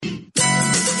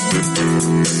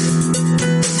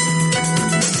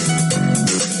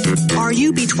Are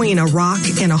you between a rock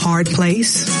and a hard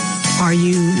place? Are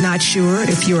you not sure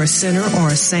if you're a sinner or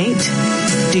a saint?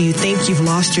 Do you think you've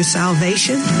lost your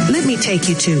salvation? Let me take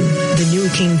you to the New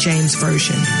King James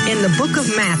Version. In the book of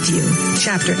Matthew,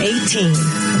 chapter 18,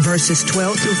 verses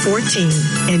 12 through 14,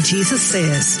 and Jesus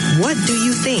says, "What do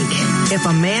you think? If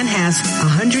a man has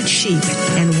 100 sheep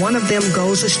and one of them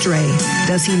goes astray,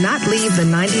 does he not leave the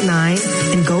 99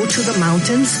 and go to the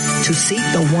mountains to seek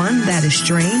the one that is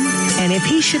straying? And if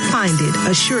he should find it,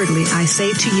 assuredly I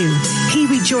say to you, he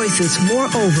rejoices more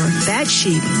over that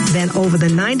sheep than over the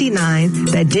 99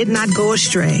 that did not go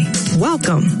astray."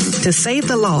 Welcome to Save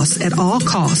the Lost at All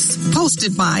Costs,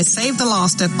 hosted by Save the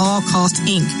Lost at All Costs,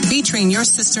 Inc., featuring your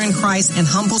sister in Christ and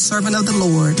humble servant of the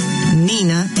Lord,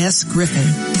 Nina S. Griffin.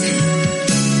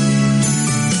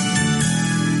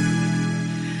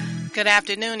 Good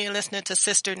afternoon. You're listening to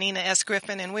Sister Nina S.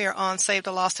 Griffin, and we are on Save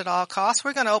the Lost at All Costs.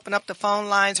 We're going to open up the phone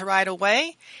lines right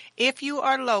away. If you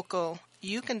are local,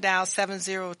 you can dial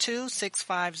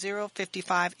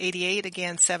 702-650-5588.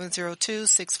 Again,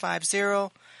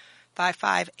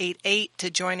 702-650-5588 to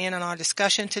join in on our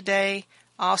discussion today.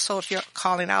 Also, if you're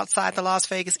calling outside the Las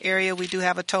Vegas area, we do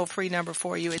have a toll-free number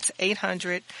for you. It's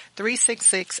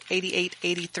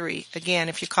 800-366-8883. Again,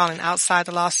 if you're calling outside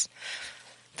the Las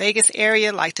Vegas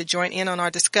area, like to join in on our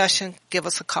discussion, give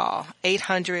us a call,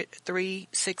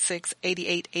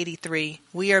 800-366-8883.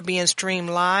 We are being streamed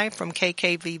live from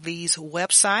KKVV's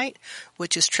website,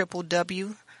 which is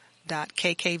www.kkvv.com.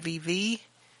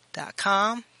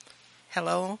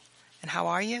 Hello, and how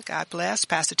are you? God bless.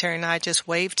 Pastor Terry and I just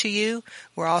waved to you.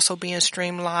 We're also being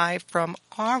streamed live from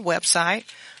our website,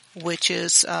 which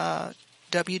is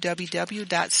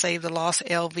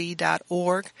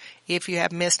www.savethelostlv.org. If you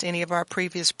have missed any of our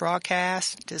previous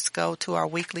broadcasts, just go to our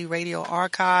weekly radio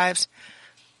archives.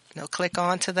 Click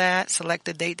onto that, select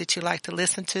the date that you like to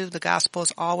listen to. The gospel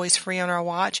is always free on our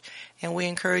watch, and we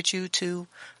encourage you to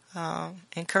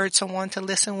encourage someone to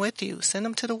listen with you. Send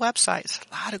them to the websites.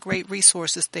 A lot of great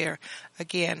resources there.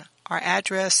 Again, our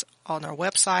address on our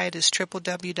website is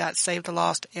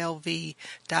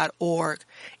www.savethelostlv.org.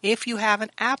 If you have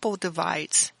an Apple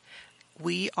device,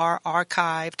 we are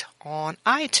archived on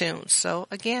iTunes. So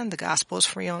again, the gospel is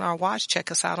free on our watch.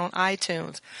 Check us out on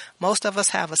iTunes. Most of us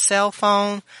have a cell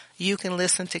phone. You can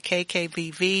listen to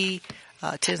KKVV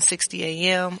 1060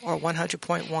 AM or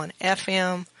 100.1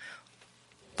 FM.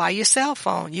 By your cell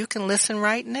phone. You can listen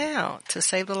right now to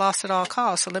Save the Lost at All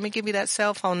Costs. So let me give you that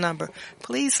cell phone number.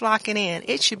 Please lock it in.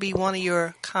 It should be one of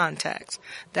your contacts.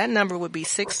 That number would be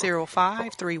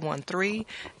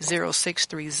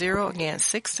 605-313-0630. Again,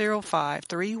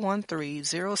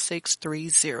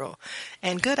 605-313-0630.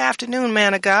 And good afternoon,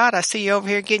 man of God. I see you over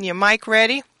here getting your mic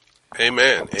ready.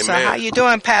 Amen. Amen. So how you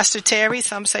doing, Pastor Terry?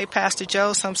 Some say Pastor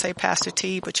Joe, some say Pastor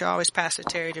T, but you're always Pastor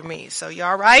Terry to me. So you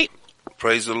all right?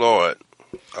 Praise the Lord.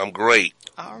 I'm great.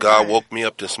 All God right. woke me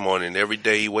up this morning. Every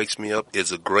day he wakes me up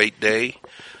is a great day,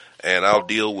 and I'll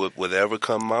deal with whatever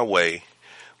come my way,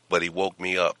 but he woke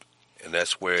me up, and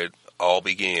that's where it all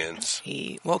begins.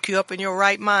 He woke you up in your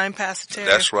right mind, Pastor Terry?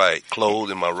 That's right.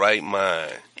 Clothed in my right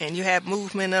mind. And you have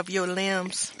movement of your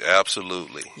limbs?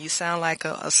 Absolutely. You sound like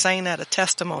a saint at a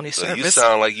testimony service. You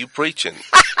sound like you preaching.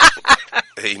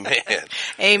 Amen.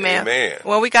 Amen. Amen.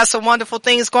 Well, we got some wonderful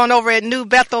things going over at New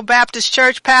Bethel Baptist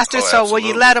Church, Pastor. So will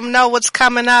you let them know what's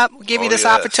coming up? Give you this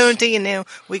opportunity, and then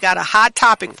we got a hot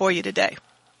topic for you today.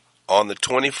 On the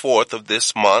 24th of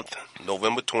this month,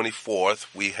 November 24th,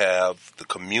 we have the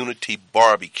community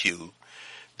barbecue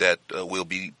that we'll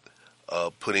be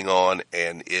putting on,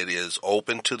 and it is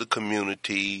open to the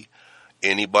community.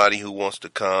 Anybody who wants to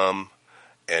come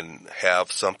and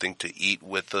have something to eat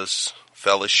with us,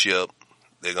 fellowship.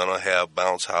 They're going to have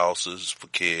bounce houses for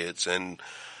kids, and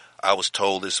I was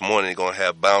told this morning they're going to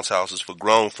have bounce houses for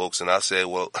grown folks, and I said,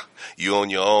 well, you're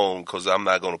on your own because I'm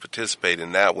not going to participate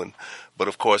in that one. But,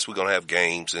 of course, we're going to have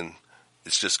games, and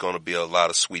it's just going to be a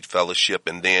lot of sweet fellowship.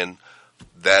 And then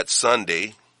that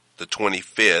Sunday, the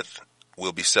 25th,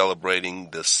 we'll be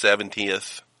celebrating the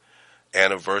 70th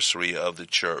anniversary of the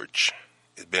church.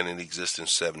 It's been in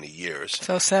existence 70 years.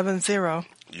 So 70.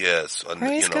 Yes.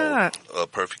 Praise God. A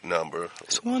perfect number.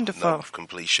 It's wonderful. Number of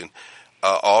completion.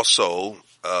 Also,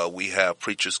 we have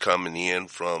preachers coming in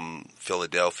from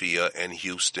Philadelphia and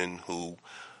Houston who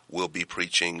will be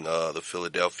preaching, the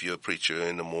Philadelphia preacher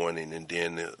in the morning, and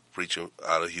then the preacher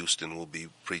out of Houston will be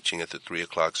preaching at the 3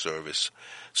 o'clock service.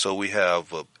 So we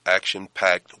have an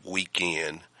action-packed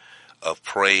weekend of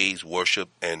praise, worship,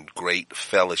 and great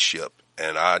fellowship.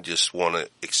 And I just want to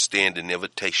extend an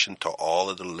invitation to all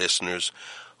of the listeners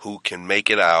who can make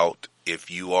it out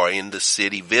If you are in the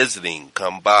city visiting,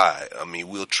 come by. I mean,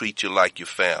 we'll treat you like your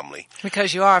family.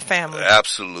 Because you are family.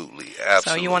 Absolutely.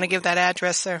 So you want to give that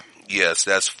address, sir? Yes,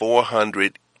 that's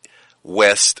 400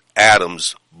 West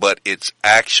Adams, but it's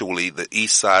actually the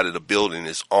east side of the building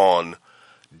is on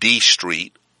D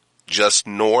Street, just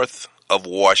north of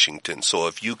Washington. So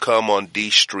if you come on D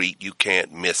Street, you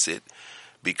can't miss it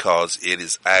because it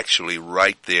is actually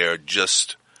right there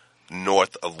just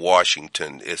north of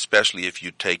Washington, especially if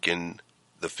you're taking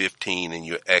the 15 and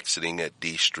you're exiting at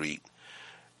D Street.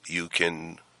 You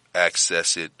can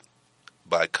access it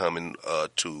by coming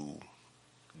to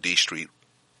D Street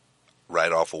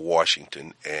right off of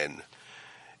Washington, and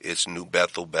it's New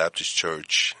Bethel Baptist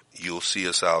Church. You'll see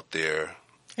us out there.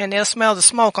 And they'll smell the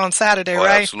smoke on Saturday,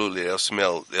 right? Absolutely.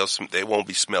 They won't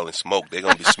be smelling smoke. They're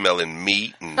going to be smelling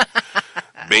meat and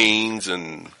beans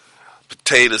and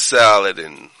potato salad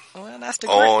and well, that's the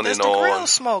grill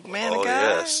smoke, man. Oh,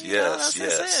 yes.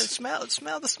 Smell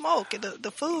the smoke,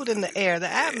 the food in the air,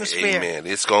 the atmosphere. Amen.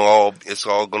 It's all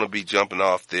going to be jumping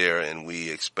off there, and we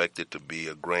expect it to be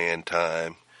a grand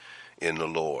time in the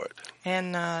Lord.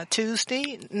 And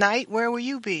Tuesday night, where will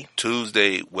you be?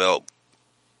 Tuesday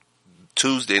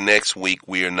next week,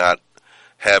 we are not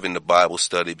having the Bible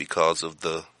study because of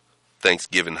the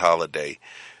Thanksgiving holiday.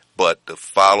 But the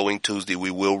following Tuesday,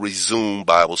 we will resume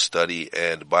Bible study,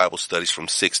 and the Bible studies from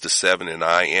 6 to 7, and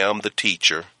I am the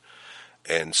teacher.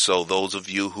 And so those of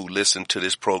you who listen to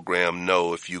this program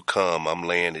know if you come, I'm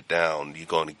laying it down. You're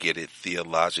going to get it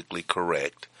theologically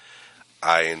correct.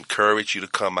 I encourage you to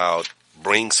come out,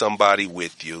 bring somebody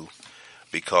with you,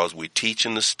 because we're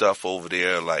teaching the stuff over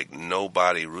there like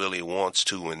nobody really wants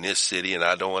to in this city, and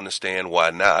I don't understand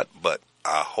why not. But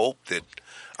I hope that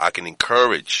I can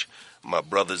encourage my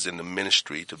brothers in the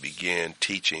ministry to begin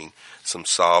teaching some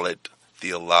solid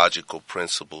theological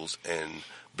principles and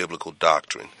biblical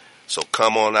doctrine. So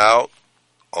come on out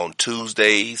on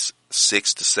Tuesdays,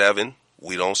 6 to 7.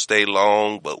 We don't stay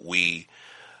long, but we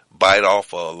bite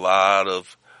off a lot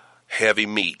of heavy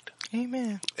meat.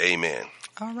 Amen. Amen.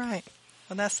 All right.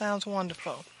 Well, that sounds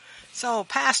wonderful. So,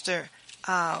 Pastor,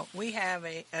 we have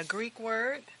a Greek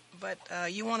word, but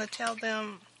you want to tell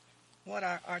them what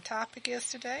our topic is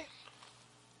today?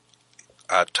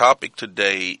 Our topic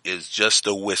today is just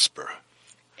a whisper.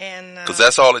 And because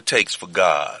that's all it takes for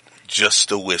God,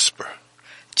 just a whisper.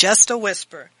 Just a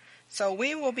whisper. So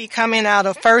we will be coming out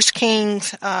of 1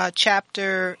 Kings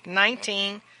chapter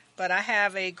 19, but I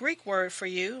have a Greek word for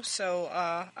you, so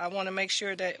I want to make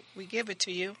sure that we give it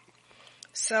to you.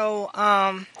 So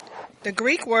the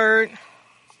Greek word,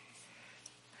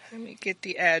 let me get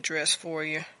the address for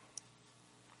you.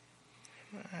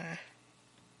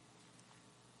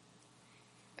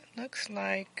 Looks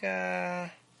like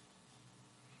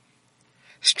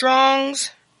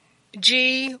Strong's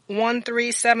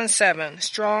G1377.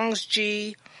 Strong's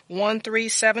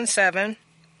G1377.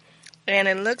 And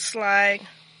it looks like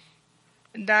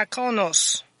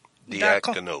diakonos.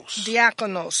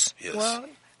 Diakonos. Yes. Well,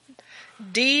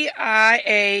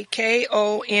 Diakonos.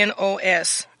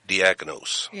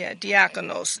 Diakonos. Yeah,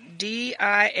 diakonos.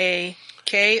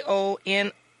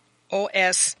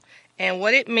 Diakonos. And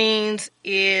what it means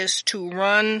is to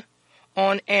run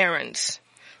on errands.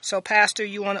 So, Pastor,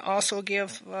 you want to also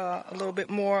give a little bit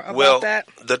more about that?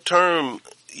 Well, the term,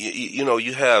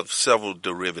 you have several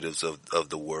derivatives of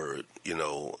the word.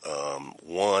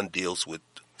 One deals with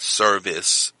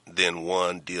service, then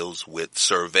one deals with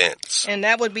servants. And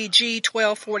that would be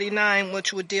G1249,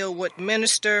 which would deal with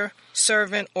minister,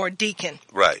 servant, or deacon.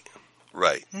 Right.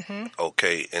 Mm-hmm.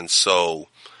 Okay, and so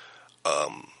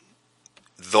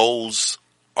those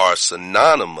are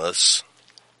synonymous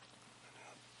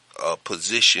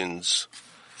positions,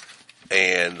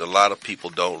 and a lot of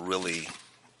people don't really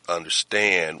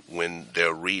understand when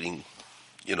they're reading,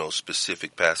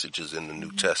 specific passages in the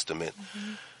New Testament,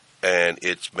 and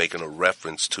it's making a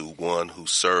reference to one who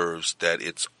serves, that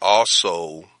it's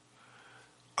also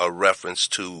a reference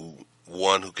to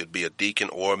one who could be a deacon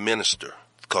or a minister,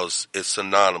 because it's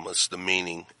synonymous, the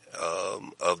meaning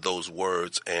of those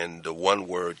words, and the one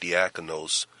word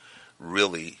diakonos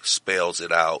really spells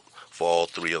it out for all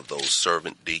three of those: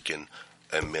 servant, deacon,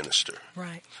 and minister.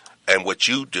 Right. And what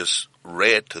you just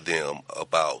read to them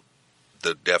about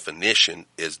the definition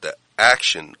is the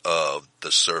action of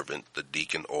the servant, the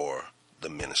deacon, or the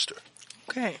minister.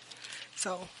 Okay.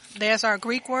 So there's our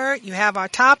Greek word. You have our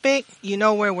topic. You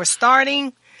know where we're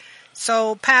starting.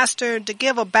 So, Pastor, to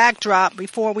give a backdrop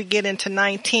before we get into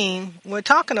 19, we're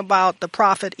talking about the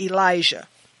prophet Elijah.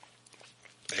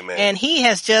 Amen. And he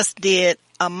has just did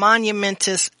a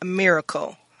monumentous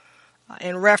miracle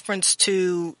in reference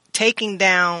to taking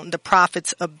down the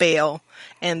prophets of Baal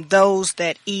and those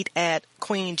that eat at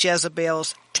Queen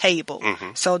Jezebel's table.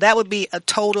 So that would be a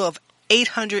total of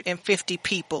 850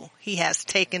 people he has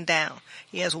taken down.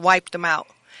 He has wiped them out.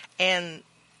 And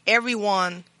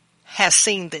everyone has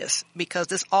seen this because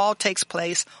this all takes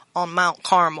place on Mount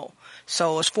Carmel.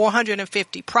 So it's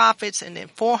 450 prophets and then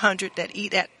 400 that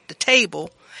eat at the table.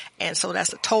 And so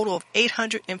that's a total of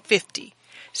 850.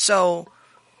 So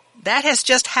that has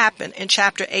just happened in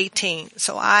chapter 18.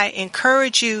 So I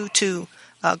encourage you to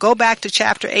go back to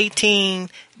chapter 18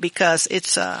 because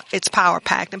it's power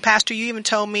packed. And Pastor, you even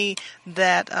told me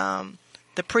that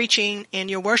the preaching in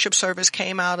your worship service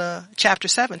came out of chapter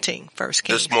 17, 1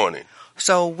 Kings. This morning.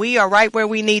 So we are right where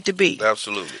we need to be.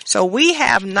 Absolutely. So we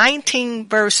have 18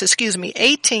 verses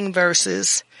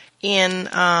in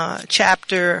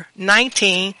chapter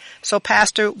 19. So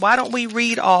Pastor, why don't we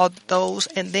read all those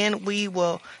and then we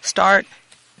will start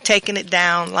taking it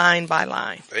down line by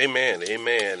line. Amen.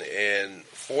 Amen. And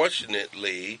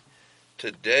fortunately,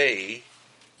 today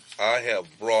I have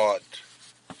brought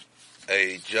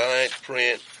a giant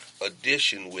print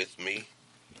edition with me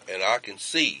and I can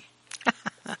see.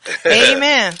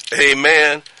 Amen.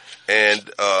 Amen. And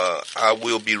I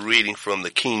will be reading from the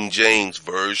King James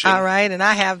Version. All right, and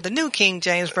I have the New King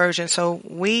James Version, so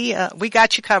we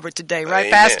got you covered today, right,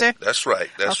 Amen. Pastor? That's right.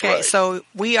 That's right. Okay, so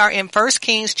we are in 1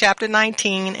 Kings chapter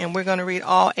 19, and we're going to read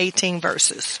all 18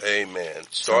 verses. Amen.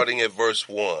 Starting at verse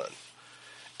 1.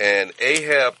 And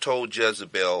Ahab told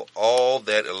Jezebel all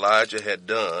that Elijah had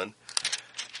done,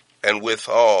 and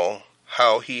withal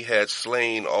how he had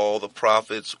slain all the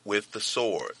prophets with the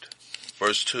sword.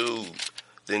 Verse 2.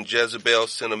 Then Jezebel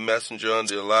sent a messenger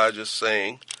unto Elijah,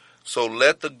 saying, So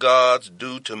let the gods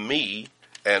do to me,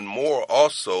 and more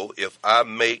also, if I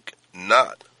make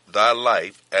not thy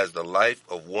life as the life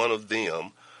of one of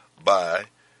them by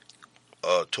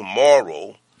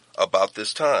tomorrow about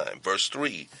this time. Verse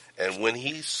 3. And when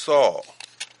he saw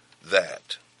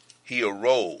that, he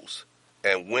arose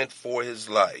and went for his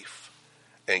life,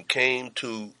 and came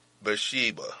to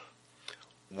Beersheba,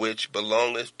 which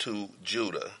belongeth to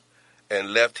Judah,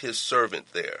 and left his servant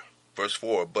there. Verse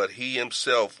 4, but he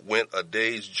himself went a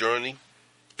day's journey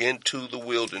into the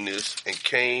wilderness, and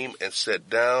came and sat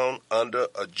down under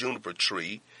a juniper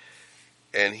tree,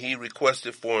 and he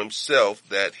requested for himself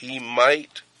that he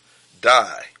might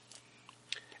die,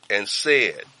 and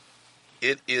said,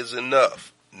 It is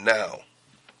enough now,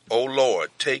 O Lord,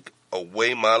 take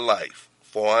away my life,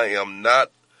 for I am not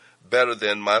better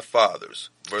than my fathers.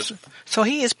 Verse. So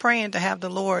he is praying to have the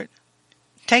Lord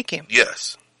take him.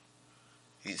 Yes.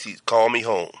 He's called me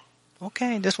home.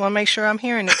 Okay, just want to make sure I'm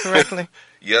hearing it correctly.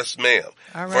 Yes, ma'am.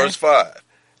 All right. Verse 5.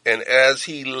 And as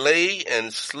he lay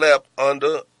and slept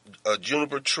under a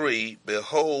juniper tree,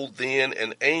 behold, then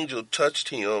an angel touched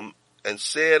him and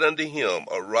said unto him,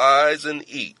 Arise and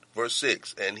eat. Verse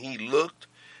 6. And he looked,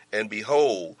 and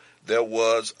behold, there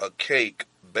was a cake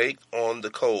baked on the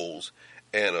coals,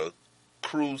 and a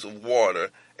cruse of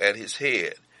water at his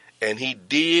head. And he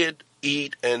did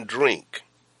eat and drink,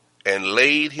 and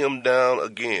laid him down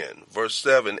again. Verse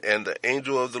 7, and the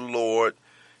angel of the Lord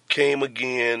came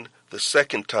again the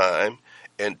second time,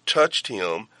 and touched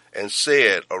him, and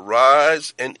said,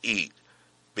 Arise and eat,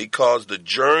 because the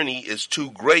journey is too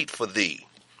great for thee.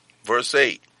 Verse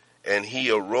 8, and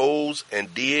he arose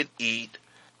and did eat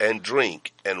and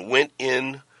drink, and went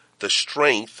in the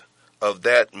strength of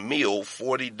that meal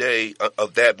 40 days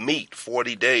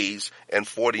and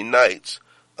 40 nights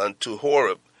unto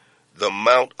Horeb, the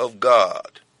mount of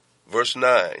God. Verse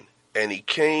 9, and he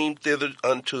came thither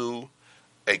unto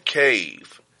a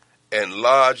cave, and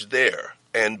lodged there.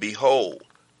 And behold,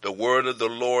 the word of the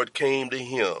Lord came to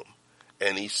him,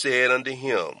 and he said unto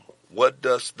him, What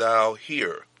dost thou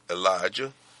here,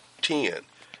 Elijah? 10,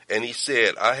 and he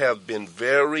said, I have been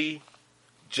very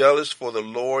jealous for the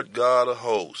Lord God of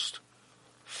hosts,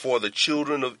 for the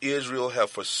children of Israel have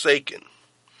forsaken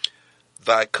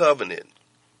thy covenant,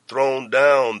 thrown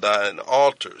down thine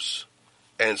altars,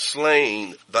 and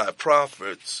slain thy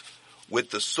prophets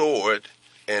with the sword,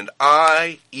 and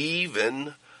I,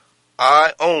 even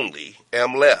I only,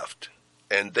 am left,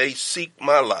 and they seek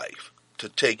my life to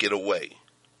take it away.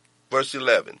 Verse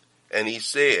 11, and he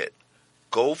said,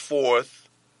 Go forth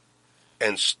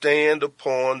and stand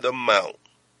upon the mount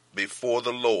before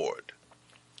the Lord.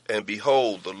 And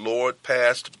behold, the Lord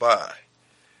passed by,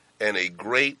 and a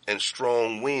great and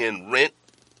strong wind rent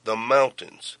the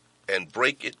mountains, and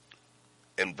brake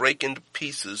into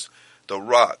pieces the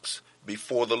rocks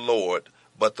before the Lord,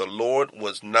 but the Lord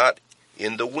was not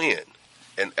in the wind.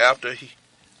 And after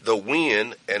the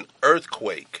wind, an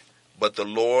earthquake, but the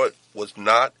Lord was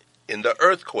not in the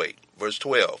earthquake. Verse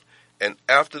 12. And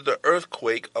after the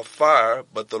earthquake, a fire,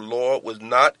 but the Lord was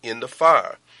not in the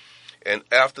fire. And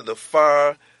after the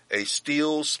fire, a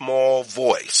still small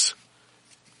voice.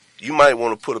 You might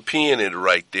want to put a pin in it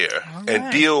right there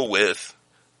and deal with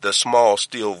the small,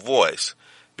 still voice.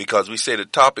 Because we say the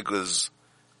topic is,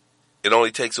 it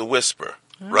only takes a whisper,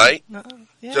 right?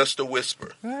 Yeah. Just a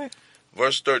whisper. Right.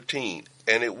 Verse 13.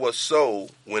 And it was so,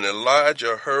 when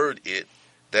Elijah heard it,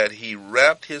 that he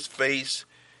wrapped his face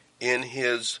in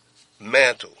his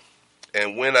mantle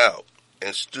and went out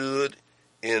and stood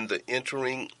in the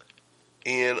entering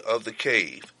in of the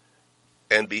cave.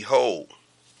 And behold,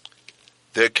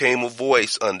 there came a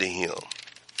voice unto him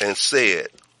and said,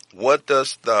 What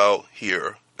dost thou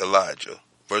hear, Elijah?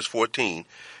 Verse 14.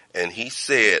 And he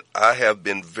said, I have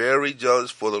been very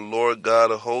jealous for the Lord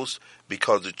God of hosts,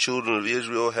 because the children of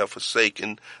Israel have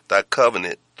forsaken thy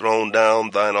covenant, thrown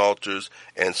down thine altars,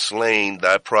 and slain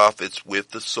thy prophets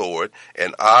with the sword.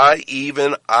 And I,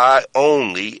 even I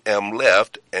only, am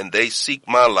left, and they seek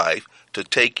my life to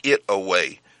take it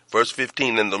away. Verse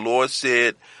 15. And the Lord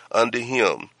said unto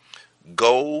him,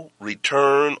 Go,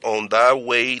 return on thy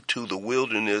way to the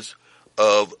wilderness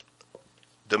of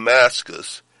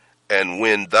Damascus, and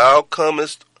when thou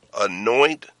comest,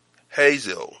 anoint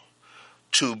Hazael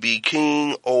to be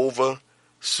king over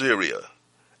Syria,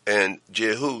 and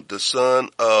Jehu the son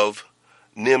of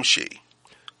Nimshi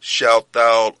shalt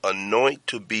thou anoint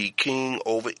to be king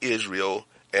over Israel,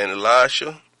 and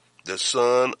Elisha the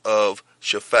son of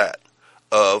Shaphat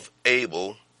of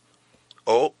Abel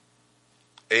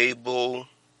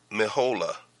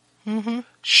Meholah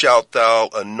shalt thou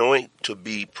anoint to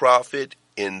be prophet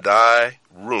in thy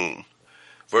room.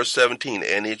 Verse 17.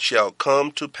 And it shall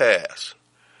come to pass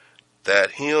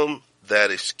that him that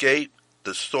escaped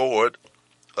the sword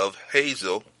of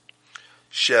Hazael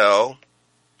shall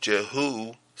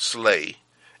Jehu slay,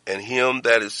 and him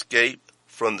that escaped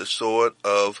from the sword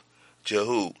of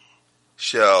Jehu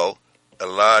shall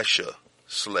Elisha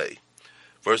slay.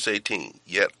 Verse 18.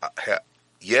 Yet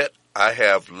I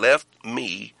have left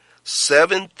me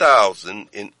 7,000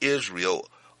 in Israel,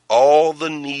 all the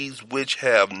knees which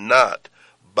have not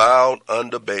bowed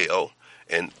under Baal,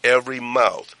 and every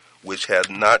mouth which hath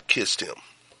not kissed him.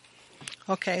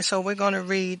 Okay, so we're going to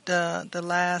read the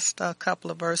last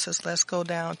couple of verses. Let's go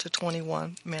down to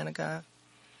 21, man of God.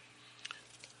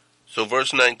 So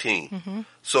verse 19.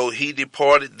 So he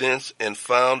departed thence and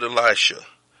found Elisha,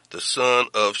 the son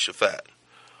of Shaphat,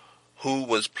 who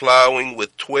was plowing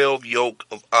with 12 yoke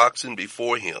of oxen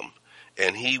before him,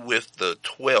 and he with the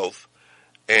 12th.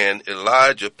 And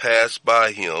Elijah passed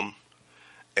by him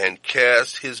and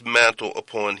cast his mantle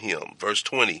upon him. Verse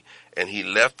 20. And he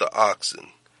left the oxen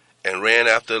and ran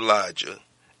after Elijah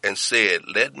and said,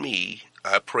 Let me,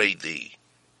 I pray thee,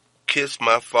 kiss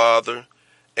my father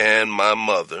and my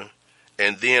mother,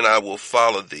 and then I will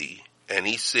follow thee. And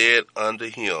he said unto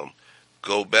him,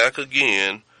 Go back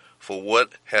again, for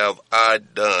what have I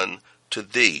done to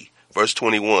thee? Verse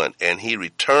 21. And he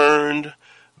returned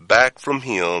back from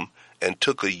him, and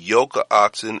took a yoke of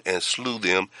oxen, and slew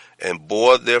them, and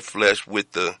bore their flesh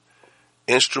with the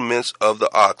instruments of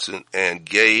the oxen, and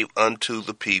gave unto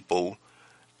the people,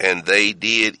 and they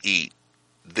did eat.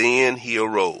 Then he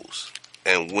arose,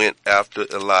 and went after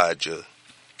Elijah,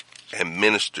 and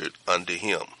ministered unto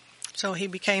him. So he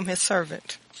became his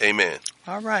servant. Amen.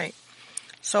 All right.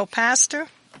 So, Pastor,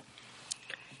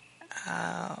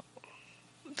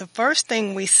 the first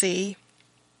thing we see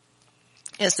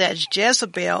is that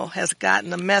Jezebel has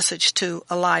gotten a message to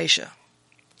Elijah.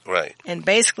 Right. And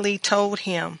basically told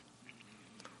him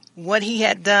what he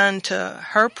had done to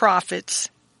her prophets,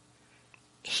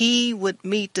 he would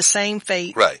meet the same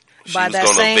fate. Right. She was going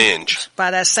to avenge. By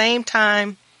that same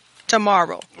time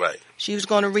tomorrow. Right. She was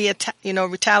going to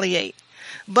retaliate.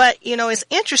 But, it's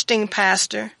interesting,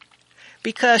 Pastor,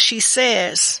 because she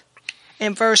says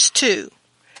in verse 2,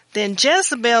 Then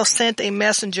Jezebel sent a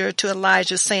messenger to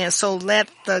Elijah, saying, So let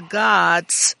the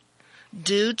gods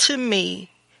do to me,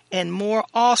 and more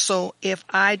also, if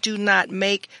I do not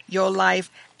make your life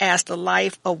as the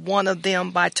life of one of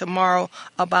them by tomorrow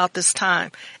about this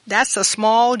time. That's a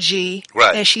small g,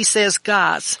 right. And she says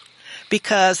gods,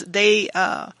 because they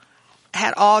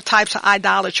had all types of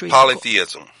idolatry.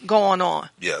 Polytheism. Going on.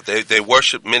 Yeah, they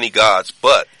worship many gods,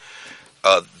 but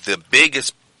the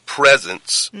biggest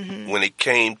presence when it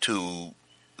came to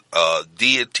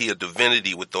deity or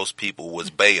divinity with those people was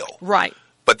Baal. Right.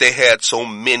 But they had so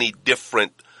many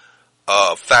different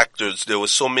factors. There were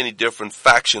so many different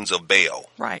factions of Baal.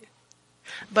 Right.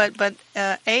 But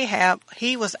Ahab,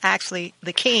 he was actually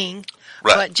the king,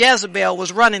 Right. but Jezebel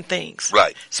was running things.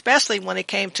 Right. Especially when it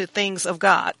came to things of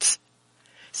God's.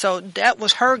 So that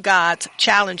was her gods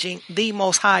challenging the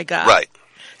Most High God. Right.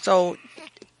 So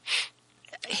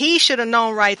he should have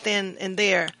known right then and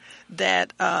there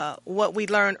that what we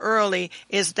learned early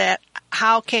is that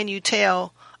how can you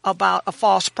tell about a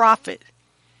false prophet?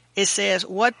 It says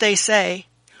what they say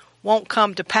won't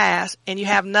come to pass, and you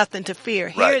have nothing to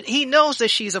fear. Right. Here, he knows that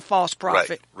she's a false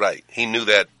prophet. Right. He knew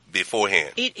that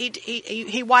beforehand.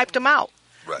 He wiped them out.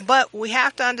 Right. But we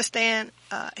have to understand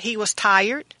he was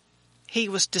tired, he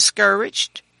was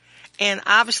discouraged, and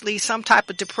obviously some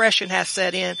type of depression has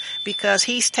set in because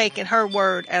he's taken her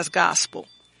word as gospel.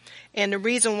 And the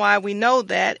reason why we know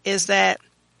that is that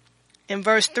in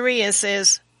verse 3 it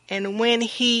says, and when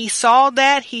he saw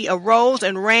that, he arose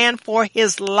and ran for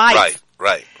his life.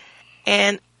 Right.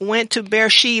 And went to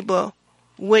Beersheba,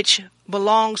 which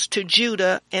belongs to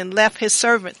Judah, and left his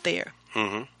servant there.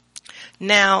 Mm-hmm.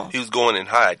 Now, He was going and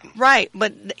hiding. right,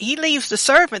 but he leaves the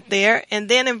servant there, and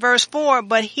then in verse 4,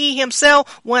 but he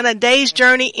himself went a day's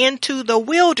journey into the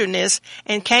wilderness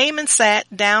and came and sat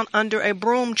down under a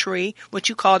broom tree, which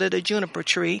you called it a juniper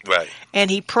tree. Right. And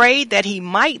he prayed that he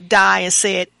might die and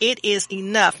said, it is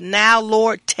enough. Now,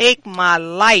 Lord, take my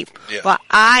life, Yeah. for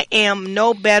I am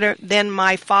no better than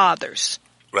my fathers.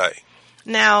 Right.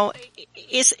 Now,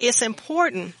 it's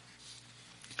important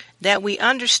that we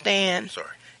understand Sorry.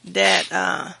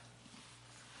 that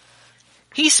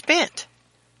he spent.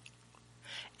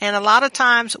 And a lot of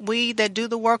times we that do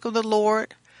the work of the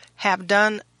Lord have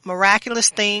done miraculous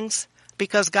things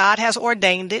because God has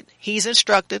ordained it. He's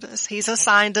instructed us. He's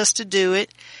assigned us to do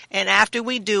it. And after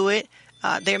we do it,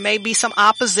 there may be some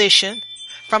opposition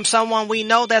from someone we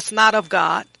know that's not of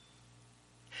God.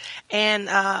 And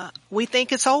we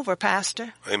think it's over,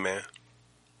 Pastor. Amen.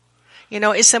 You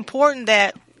know, it's important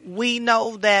that we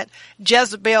know that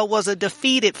Jezebel was a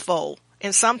defeated foe.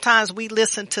 And sometimes we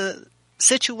listen to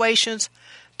situations,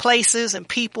 places, and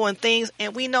people and things,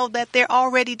 and we know that they're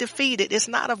already defeated. It's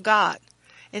not of God.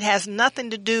 It has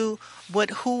nothing to do with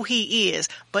who he is.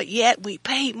 But yet we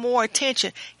paid more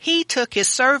attention. He took his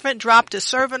servant, dropped his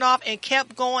servant off, and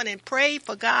kept going and prayed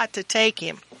for God to take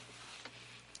him.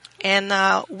 And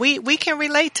we can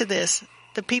relate to this.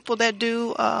 The people that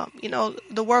do,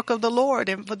 the work of the Lord,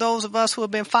 and for those of us who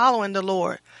have been following the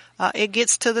Lord, it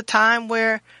gets to the time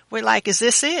where we're like, is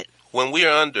this it? When we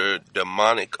are under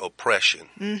demonic oppression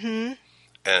Mm-hmm.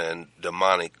 and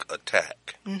demonic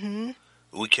attack, Mm-hmm.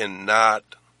 we cannot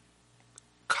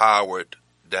cower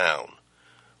down.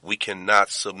 We cannot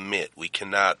submit. We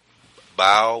cannot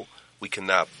bow. We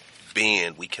cannot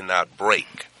bend. We cannot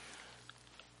break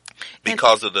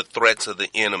because of the threats of the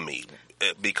enemy.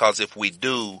 Because if we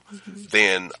do,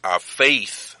 then our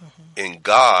faith in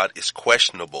God is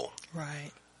questionable.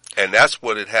 Right. And that's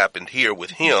what had happened here with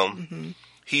him. Mm-hmm.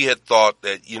 He had thought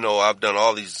that, I've done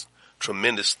all these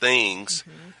tremendous things,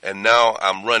 and now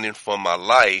I'm running for my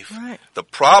life. Right. The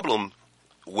problem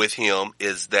with him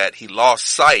is that he lost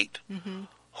sight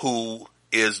who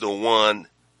is the one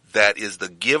that is the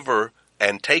giver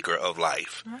and taker of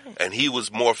life. Right. And he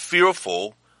was more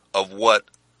fearful of what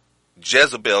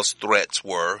Jezebel's threats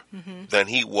were than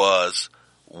he was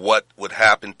what would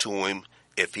happen to him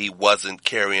if he wasn't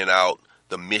carrying out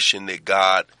the mission that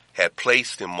God had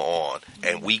placed him on.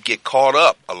 And we get caught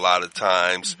up a lot of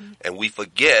times and we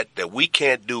forget that we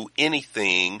can't do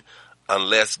anything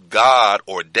unless God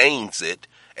ordains it,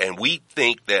 and we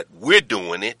think that we're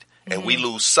doing it, and we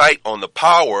lose sight on the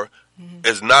power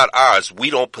is not ours. We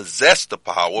don't possess the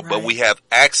power, but we have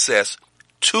access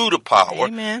to the power.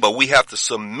 Amen. But we have to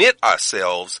submit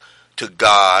ourselves to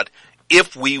God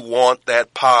if we want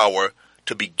that power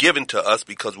to be given to us,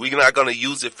 because we're not going to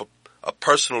use it for a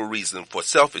personal reason, for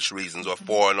selfish reasons, or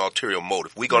for an ulterior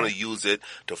motive. We're going to use it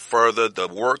to further the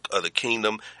work of the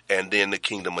kingdom and then the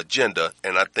kingdom agenda.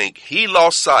 And I think he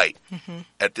lost sight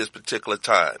at this particular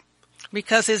time.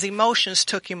 Because his emotions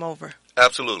took him over.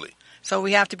 Absolutely. So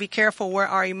we have to be careful where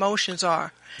our emotions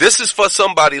are. This is for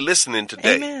somebody listening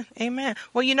today. Amen. Amen.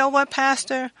 Well, you know what,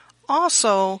 Pastor?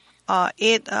 Also,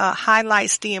 it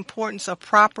highlights the importance of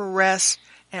proper rest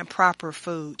and proper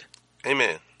food.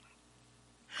 Amen.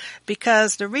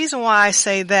 Because the reason why I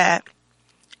say that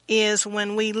is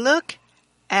when we look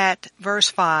at verse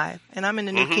 5, and I'm in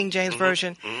the New King James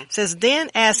Version, it says, then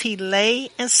as he lay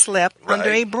and slept under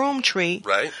a broom tree,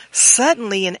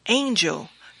 suddenly an angel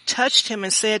touched him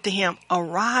and said to him,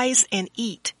 arise and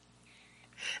eat.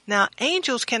 Now,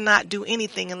 angels cannot do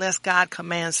anything unless God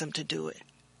commands them to do it.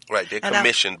 Right, they're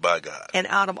commissioned by God. And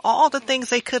out of all the things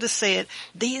they could have said,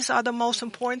 these are the most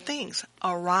important things.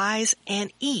 Arise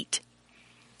and eat.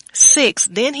 6,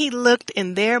 then he looked,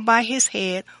 and there by his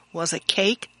head was a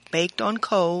cake baked on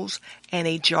coals and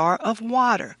a jar of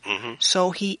water. Mm-hmm.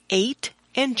 So he ate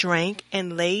and drank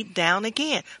and laid down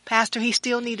again. Pastor, he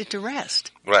still needed to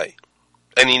rest. Right.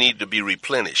 And he needed to be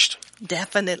replenished.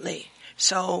 Definitely.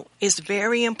 So it's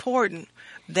very important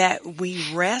that we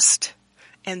rest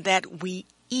and that we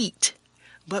eat.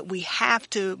 But we have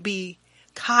to be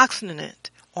cognizant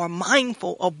or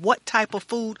mindful of what type of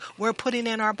food we're putting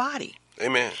in our body.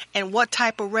 Amen. And what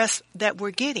type of rest that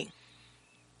we're getting.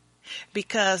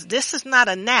 Because this is not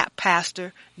a nap,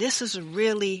 Pastor. This is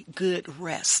really good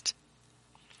rest.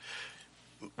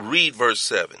 Read verse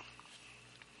 7.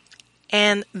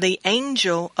 And the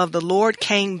angel of the Lord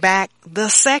came back the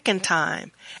second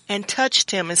time and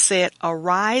touched him and said,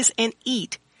 arise and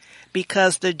eat,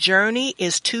 because the journey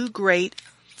is too great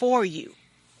for you.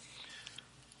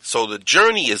 So the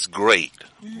journey is great,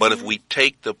 mm-hmm. but if we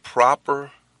take the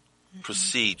proper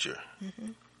procedure,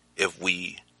 mm-hmm. if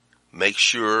we make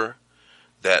sure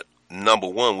that, number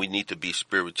one, we need to be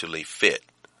spiritually fit.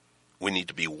 We need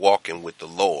to be walking with the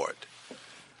Lord.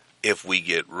 If we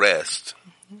get rest,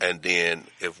 mm-hmm. and then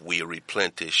if we are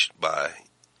replenished by,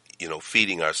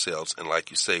 feeding ourselves, and like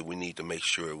you say, we need to make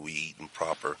sure we eat in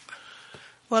proper.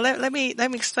 Well, let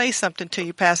me say something to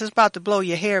you, Pastor. It's about to blow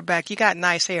your hair back. You got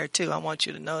nice hair, too. I want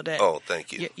you to know that. Oh,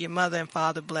 thank you. Your mother and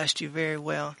father blessed you very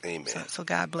well. Amen. So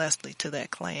God bless thee to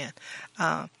that clan.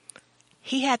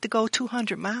 He had to go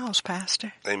 200 miles,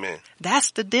 Pastor. Amen.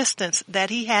 That's the distance that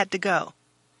he had to go.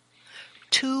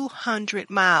 200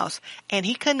 miles. And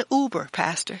he couldn't Uber,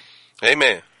 Pastor.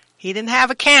 Amen. He didn't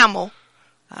have a camel.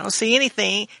 I don't see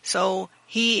anything. So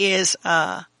he is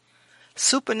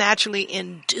supernaturally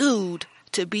endued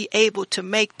to be able to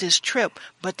make this trip.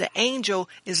 But the angel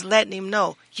is letting him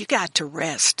know, you got to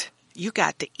rest. You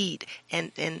got to eat.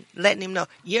 And letting him know,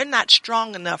 you're not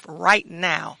strong enough right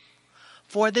now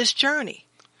for this journey.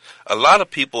 A lot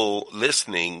of people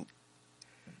listening,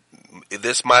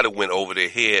 this might have went over their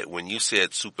head when you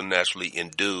said supernaturally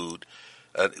endued,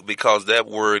 because that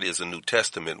word is a New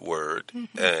Testament word,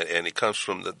 mm-hmm. And it comes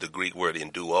from the Greek word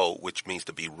enduo, which means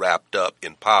to be wrapped up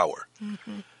in power.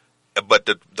 Mm-hmm. But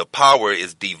the power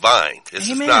is divine.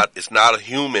 It's not a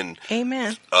human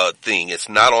Amen. Thing. It's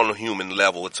not on a human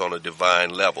level. It's on a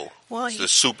divine level. Well, it's the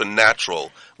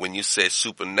supernatural. When you say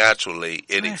supernaturally,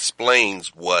 it explains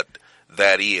what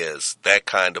that is. That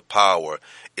kind of power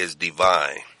is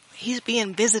divine. He's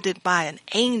being visited by an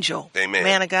angel, Amen.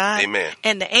 Man of God. Amen.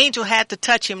 And the angel had to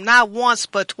touch him not once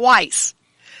but twice.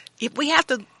 If we have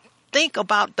to think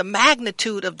about the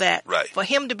magnitude of that. Right. For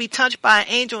him to be touched by an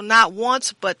angel not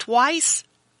once but twice,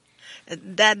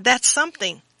 that's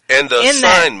something. And the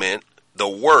assignment, the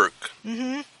work,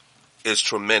 mm-hmm. is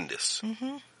tremendous.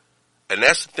 Mm-hmm. And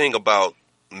that's the thing about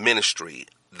ministry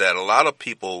that a lot of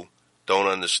people don't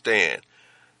understand.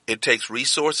 It takes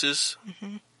resources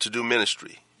mm-hmm. to do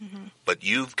ministry, mm-hmm. but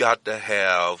you've got to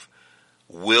have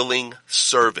willing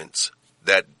servants.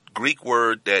 That Greek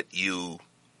word that you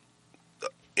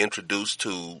introduced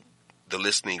to the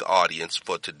listening audience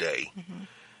for today mm-hmm.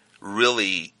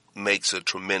 really makes a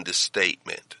tremendous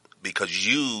statement, because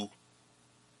you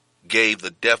gave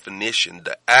the definition,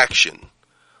 the action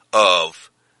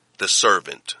of the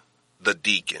servant, the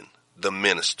deacon, the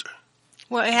minister.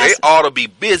 Well, they ought to be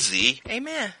busy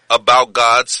Amen. About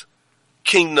God's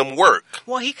kingdom work.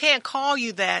 Well, he can't call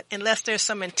you that unless there's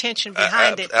some intention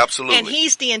behind it. Absolutely. And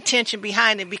he's the intention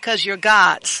behind it, because you're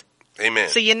God's. Amen.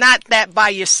 So you're not that by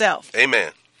yourself.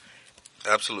 Amen.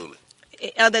 Absolutely.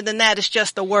 Other than that, it's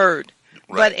just a word.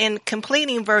 Right. But in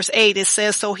completing verse 8, it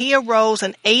says, so he arose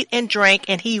and ate and drank,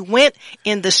 and he went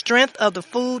in the strength of the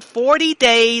food 40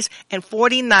 days and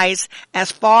 40 nights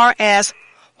as far as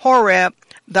Horeb,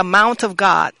 the Mount of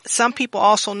God. Some people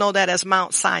also know that as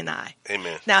Mount Sinai.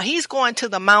 Amen. Now, he's going to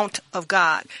the Mount of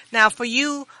God. Now, for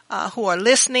you who are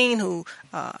listening, who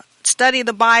study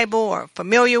the Bible or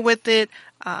familiar with it,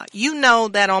 you know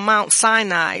that on Mount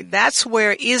Sinai, that's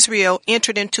where Israel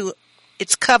entered into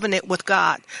its covenant with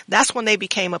God. That's when they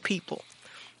became a people.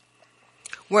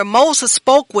 Where Moses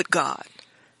spoke with God.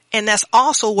 And that's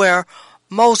also where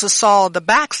Moses saw the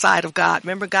backside of God.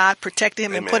 Remember, God protected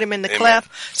him Amen. And put him in the Amen.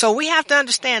 cleft. So we have to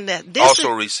understand that this also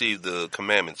received the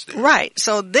commandments there. Right.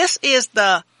 So this is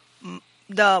the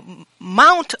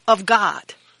Mount of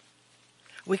God.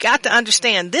 We got to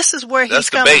understand this is where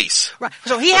he's coming. That's the base. Right.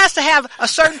 So he has to have a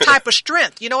certain type of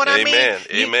strength. You know what I mean?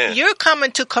 Amen. You're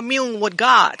coming to commune with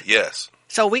God. Yes.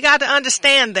 So we got to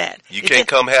understand that. You can't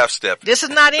come half-stepping. This is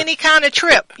not any kind of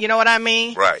trip. You know what I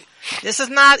mean? Right. This is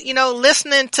not,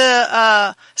 listening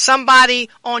to somebody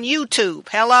on YouTube.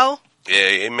 Hello?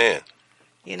 Yeah, amen.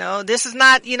 This is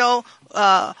not,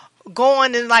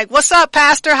 going and like, what's up,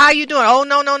 Pastor? How you doing? Oh,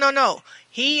 no.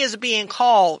 He is being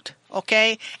called,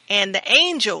 okay? And the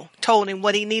angel told him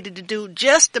what he needed to do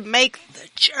just to make the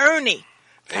journey,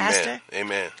 Pastor.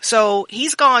 Amen. So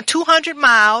he's gone 200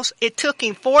 miles. It took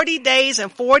him 40 days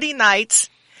and 40 nights,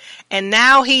 and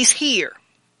now he's here.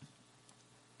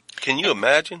 Can you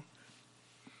imagine?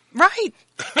 Right.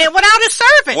 And without his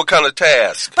servant. What kind of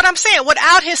task? But I'm saying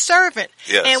without his servant.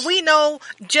 Yes. And we know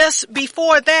just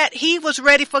before that, he was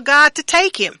ready for God to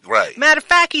take him. Right. Matter of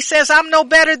fact, he says, I'm no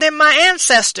better than my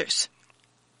ancestors.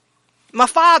 My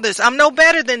fathers, I'm no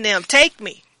better than them. Take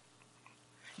me.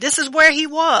 This is where he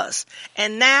was.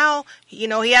 And now, he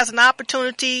has an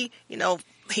opportunity,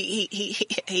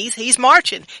 he's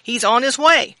marching. He's on his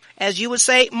way. As you would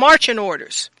say, marching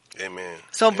orders. Amen.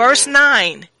 So Amen. Verse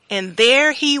 9, and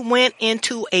there he went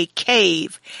into a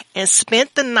cave and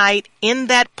spent the night in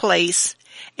that place.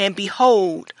 And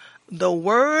behold, the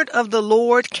word of the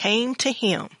Lord came to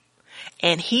him.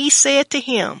 And he said to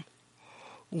him,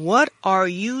 what are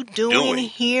you doing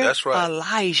here, That's right.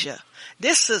 Elijah?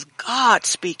 This is God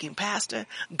speaking, Pastor.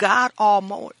 God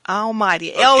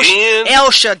Almighty. Again?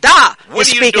 El Shaddai is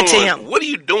speaking to him. What are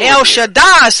you doing El here?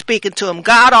 Shaddai is speaking to him.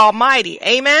 God Almighty.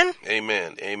 Amen?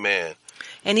 Amen.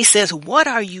 And he says, what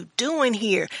are you doing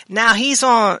here? Now he's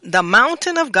on the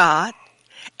mountain of God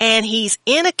and he's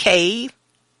in a cave.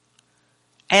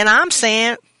 And I'm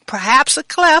saying perhaps a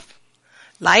cleft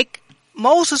like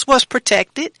Moses was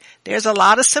protected. There's a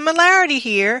lot of similarity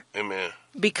here. Amen.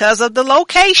 Because of the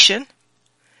location.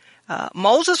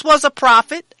 Moses was a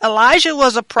prophet. Elijah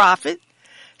was a prophet.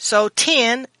 So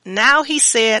 10, now he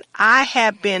said, I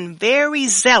have been very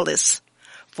zealous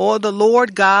for the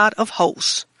Lord God of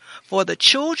hosts. For the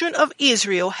children of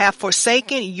Israel have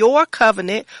forsaken your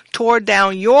covenant, tore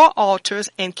down your altars,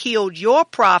 and killed your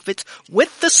prophets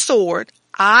with the sword.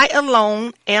 I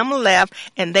alone am left,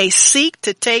 and they seek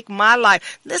to take my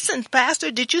life. Listen, Pastor,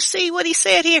 did you see what he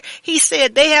said here? He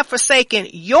said they have forsaken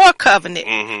your covenant,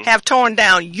 have torn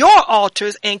down your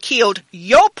altars, and killed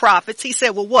your prophets. He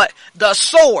said, well, what? The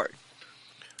sword.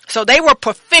 So they were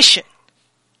proficient.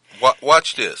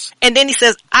 Watch this. And then he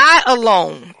says, I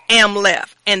alone am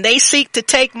left, and they seek to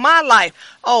take my life.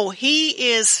 Oh,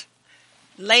 he is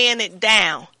laying it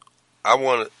down. I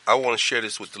want to share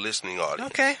this with the listening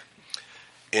audience. Okay.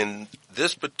 In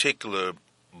this particular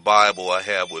Bible I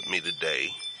have with me today,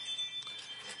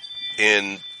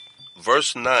 in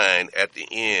verse 9 at the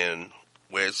end,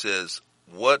 where it says,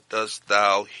 what dost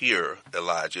thou here,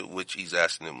 Elijah? Which he's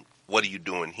asking him, what are you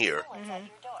doing here?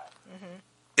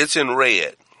 It's in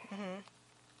red.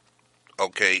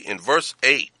 Okay, in verse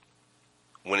 8,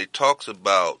 when it talks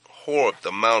about Horeb,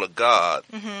 the Mount of God,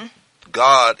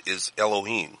 God is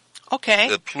Elohim. Okay.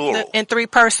 The plural. In three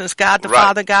persons, God the Right.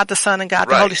 Father, God the Son, and God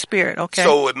the Right. Holy Spirit. Okay.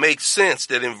 So it makes sense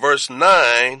that in verse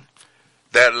 9,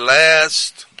 that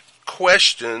last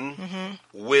question,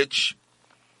 which,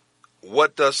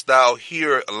 what dost thou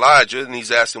here, Elijah? And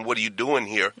he's asking, what are you doing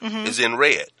here? Is in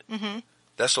red.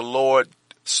 That's the Lord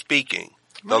speaking.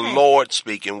 The Right. Lord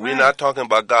speaking. We're Right. not talking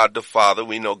about God the Father.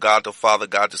 We know God the Father,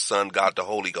 God the Son, God the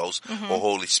Holy Ghost, or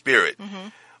Holy Spirit.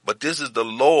 But this is the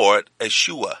Lord,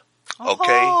 Yeshua.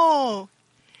 Okay? Oh,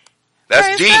 That's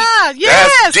praise deep. God.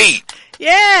 Yes. That's deep.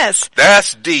 yes.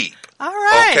 That's deep. All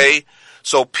right. Okay?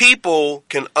 So people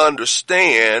can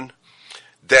understand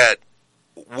that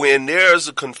when there's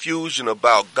a confusion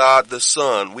about God the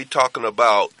Son, we're talking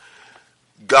about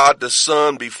God the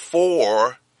Son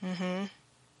before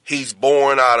he's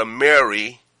born out of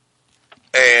Mary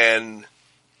and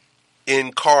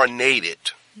incarnated,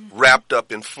 wrapped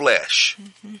up in flesh.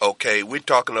 Okay? We're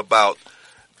talking about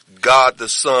God the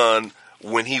Son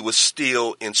when he was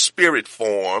still in spirit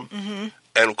form.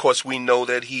 And of course we know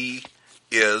that he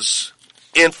is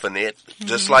infinite,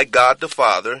 just like God the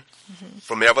Father,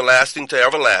 from everlasting to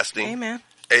everlasting. Amen.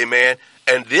 Amen.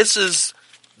 And this is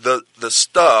the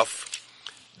stuff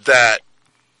that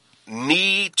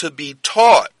need to be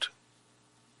taught,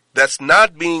 that's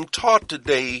not being taught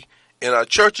today in our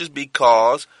churches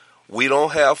because we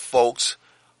don't have folks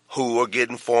who are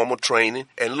getting formal training.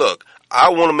 And look, I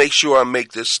want to make sure I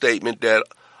make this statement that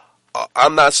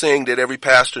I'm not saying that every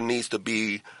pastor needs to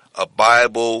be a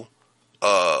Bible,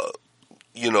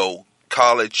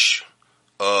 college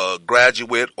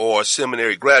graduate or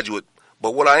seminary graduate.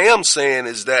 But what I am saying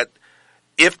is that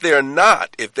if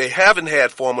they haven't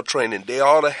had formal training, they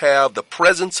ought to have the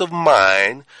presence of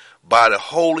mind by the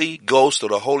Holy Ghost or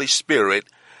the Holy Spirit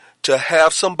to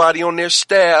have somebody on their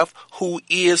staff who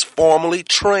is formally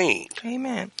trained.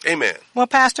 Amen. Amen. Well,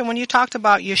 Pastor, when you talked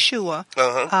about Yeshua,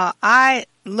 I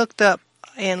looked up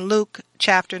in Luke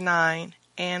chapter 9,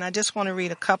 and I just want to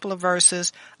read a couple of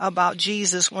verses about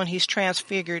Jesus when he's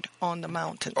transfigured on the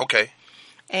mountain. Okay.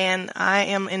 And I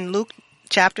am in Luke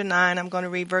chapter 9. I'm going to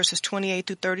read verses 28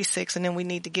 through 36, and then we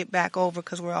need to get back over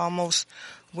because we're almost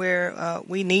where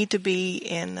we need to be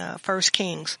in 1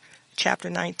 Kings chapter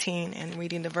 19 and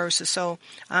reading the verses. So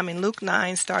I'm in Luke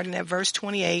 9, starting at verse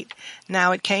 28.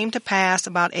 Now it came to pass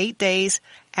about 8 days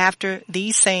after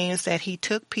these sayings that he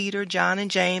took Peter, John,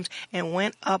 and James and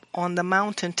went up on the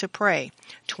mountain to pray.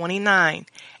 29.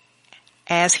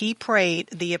 As he prayed,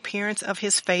 the appearance of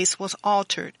his face was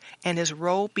altered, and his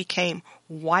robe became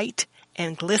white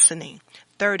and glistening.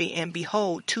 30. And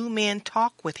behold, 2 men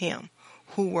talked with him,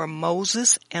 who were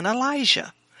Moses and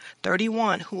Elijah.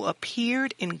 31. Who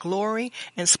appeared in glory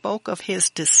and spoke of his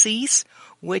decease,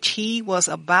 which he was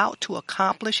about to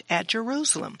accomplish at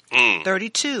Jerusalem.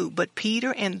 32. But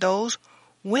Peter and those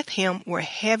with him were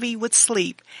heavy with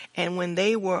sleep, and when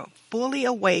they were fully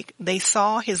awake, they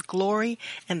saw his glory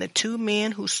and the 2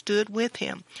 men who stood with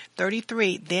him.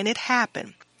 33. Then it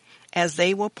happened, as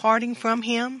they were parting from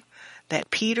him, that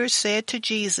Peter said to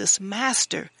Jesus,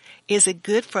 Master, is it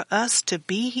good for us to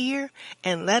be here?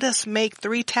 And let us make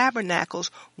 3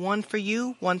 tabernacles, one for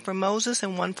you, one for Moses,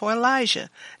 and one for Elijah,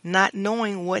 not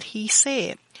knowing what he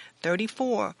said.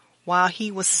 34. While he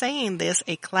was saying this,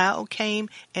 a cloud came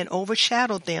and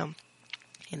overshadowed them,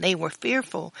 and they were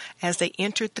fearful as they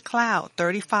entered the cloud.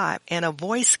 35. And a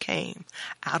voice came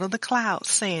out of the cloud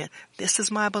saying, This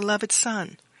is my beloved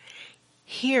Son.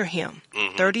 Hear him.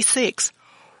 36.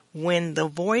 When the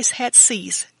voice had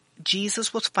ceased,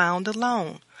 Jesus was found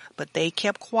alone, but they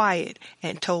kept quiet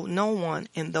and told no one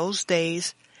in those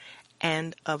days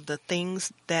and of the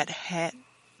things that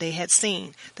they had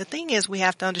seen. The thing is, we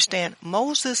have to understand,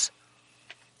 Moses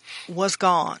was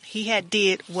gone. He had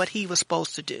did what he was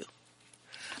supposed to do.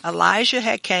 Elijah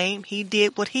had came. He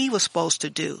did what he was supposed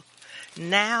to do.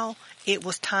 Now it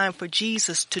was time for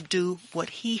Jesus to do what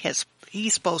he's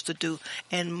supposed to do.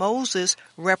 And Moses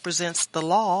represents the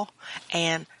law,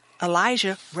 and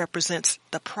Elijah represents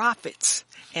the prophets.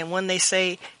 And when they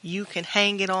say you can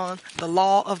hang it on the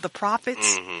law of the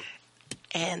prophets,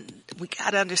 and we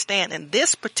got to understand, in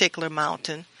this particular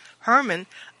mountain, Hermon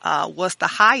was the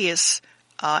highest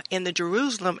in the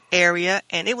Jerusalem area,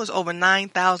 and it was over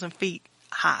 9,000 feet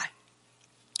high.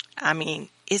 I mean,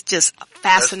 it's just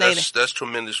fascinating. That's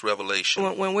tremendous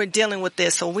revelation. When we're dealing with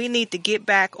this. So we need to get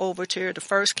back over to the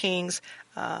 1 Kings,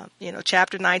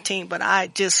 chapter 19. But I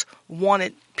just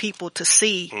wanted people to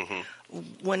see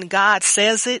when God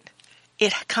says it,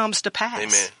 it comes to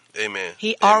pass. Amen.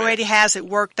 He already has it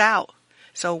worked out.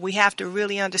 So we have to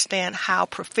really understand how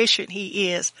proficient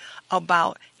he is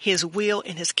about his will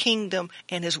and his kingdom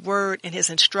and his word and his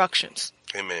instructions.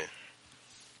 Amen.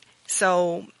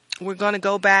 So we're going to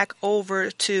go back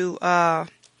over to, I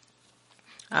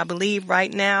believe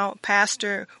right now,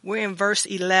 Pastor, we're in verse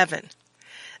 11.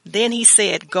 Then he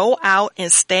said, Go out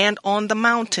and stand on the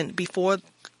mountain before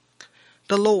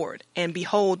the Lord. And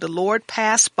behold, the Lord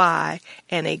passed by,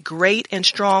 and a great and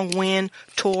strong wind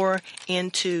tore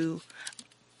into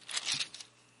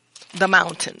the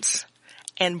mountains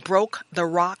and broke the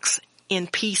rocks in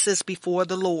pieces before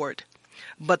the Lord.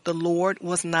 But the Lord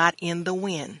was not in the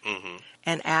wind.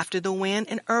 And after the wind,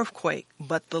 an earthquake.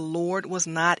 But the Lord was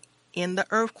not in the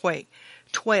earthquake.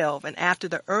 12. And after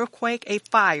the earthquake, a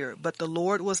fire. But the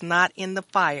Lord was not in the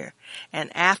fire.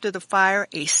 And after the fire,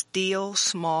 a still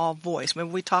small voice.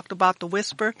 Remember we talked about the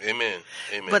whisper? Amen.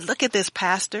 But look at this,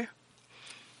 Pastor.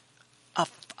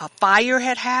 A fire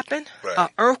had happened, an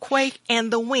earthquake,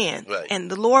 and the wind. And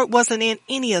the Lord wasn't in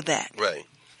any of that.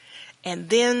 And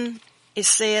then it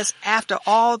says, after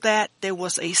all that, there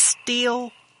was a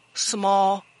still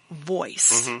small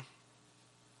voice.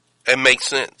 It makes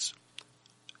sense.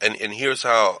 And here's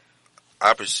how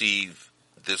I perceive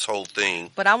this whole thing.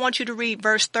 But I want you to read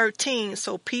verse 13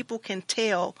 so people can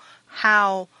tell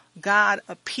how God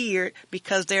appeared,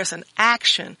 because there's an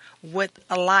action with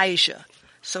Elijah.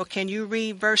 So can you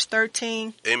read verse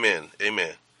 13? Amen.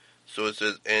 So it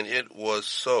says, And it was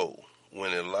so,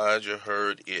 when Elijah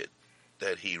heard it,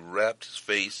 that he wrapped his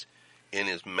face in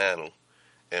his mantle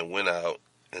and went out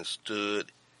and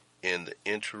stood in the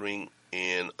entering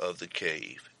in of the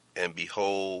cave. And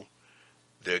behold,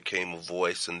 there came a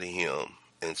voice unto him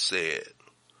and said,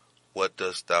 What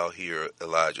dost thou here,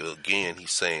 Elijah? Again,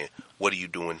 he's saying, what are you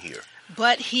doing here?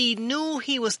 But he knew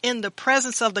he was in the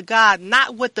presence of the God,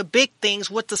 not with the big things,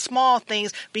 with the small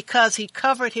things, because he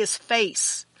covered his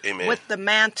face with the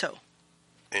mantle.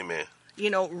 Amen.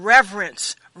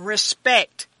 Reverence,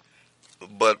 respect.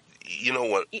 But you know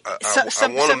what? I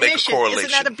want to make a correlation.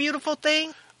 Isn't that a beautiful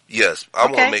thing? Yes, I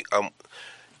want to make.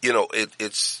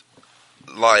 It's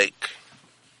like,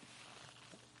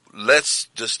 let's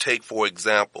just take for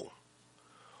example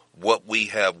what we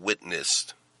have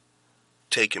witnessed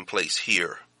taking place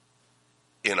here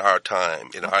in our time,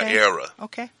 in our era.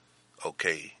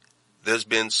 Okay. There's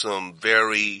been some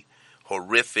very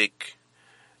horrific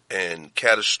and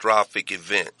catastrophic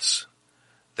events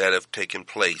that have taken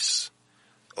place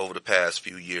over the past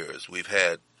few years. We've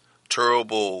had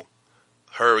terrible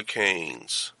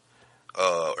hurricanes,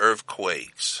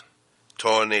 earthquakes,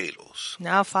 tornadoes.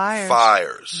 Now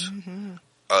fires. Mm-hmm.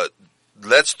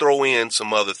 Let's throw in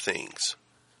some other things.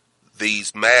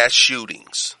 These mass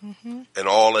shootings and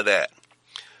all of that.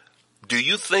 Do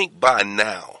you think by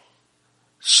now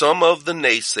some of the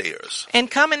naysayers and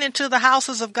coming into the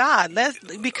houses of God,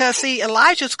 because see,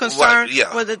 Elijah's concerned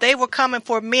whether they were coming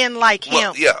for men like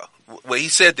him. Well, he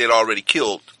said they'd already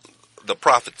killed the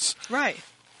prophets. Right.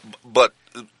 But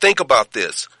think about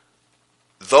this.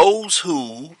 Those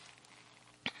who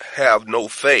have no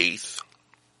faith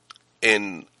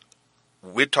in,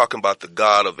 we're talking about the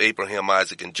God of Abraham,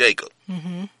 Isaac, and Jacob.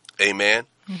 Mm-hmm. Amen.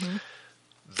 Mm-hmm.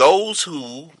 Those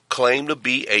who claim to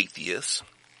be atheists,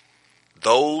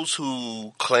 those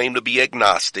who claim to be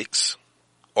agnostics,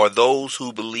 or those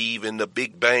who believe in the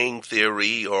Big Bang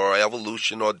theory or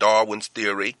evolution or Darwin's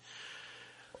theory,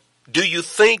 do you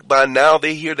think by now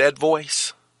they hear that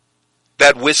voice,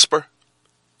 that whisper?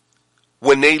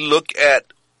 When they look at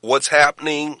what's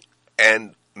happening,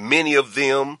 and many of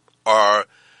them are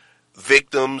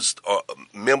victims or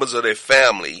members of their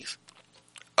families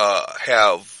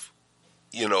have,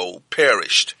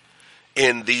 perished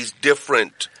in these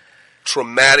different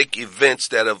traumatic events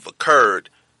that have occurred.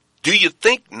 Do you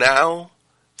think now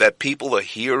that people are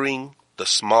hearing the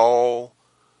small,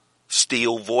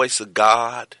 still voice of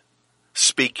God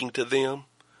speaking to them?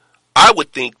 I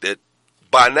would think that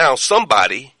by now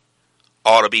somebody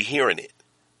ought to be hearing it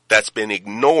that's been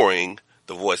ignoring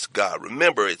the voice of God.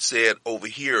 Remember, it said over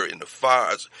here in the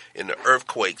fires, in the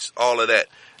earthquakes, all of that,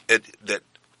 that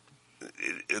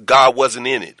God wasn't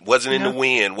in it, wasn't in the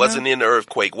wind, wasn't in the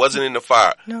earthquake, wasn't in the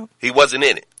fire. No. He wasn't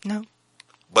in it. No.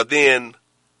 But then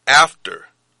after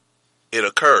it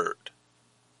occurred,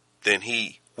 then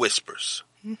he whispers.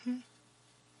 Mm-hmm.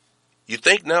 You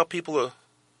think now people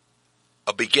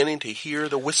are beginning to hear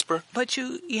the whisper? But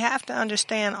you have to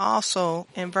understand also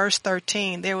in verse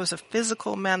 13, there was a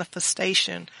physical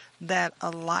manifestation that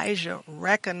Elijah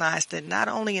recognized it, not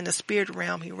only in the spirit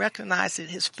realm, he recognized it,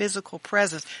 his physical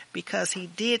presence, because he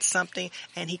did something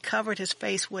and he covered his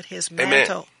face with his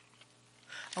mantle. Amen.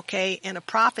 Okay, and a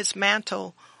prophet's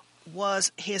mantle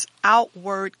was his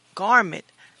outward garment,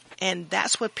 and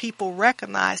that's what people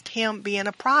recognized him being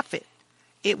a prophet.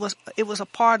 It was a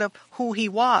part of who he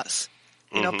was.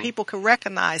 People could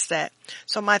recognize that.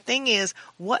 So my thing is,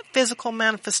 what physical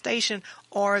manifestation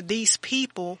are these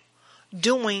people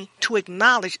doing to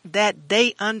acknowledge that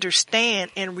they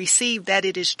understand and receive that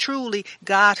it is truly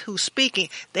God who's speaking?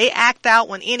 They act out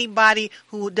when anybody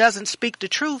who doesn't speak the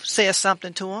truth says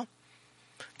something to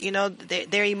them.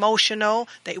 They're emotional.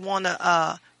 They want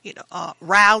to,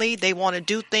 rally. They want to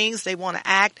do things. They want to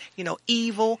act,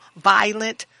 evil,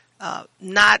 violent,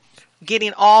 not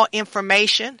getting all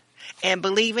information and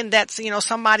believing that,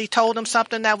 somebody told them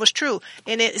something that was true.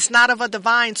 And it's not of a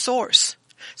divine source.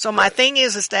 So my thing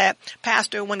is that,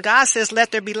 Pastor, when God says, let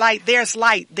there be light, there's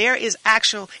light. There is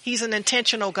he's an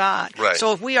intentional God. Right.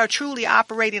 So if we are truly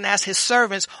operating as his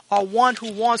servants or one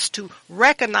who wants to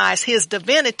recognize his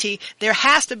divinity, there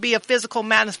has to be a physical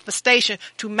manifestation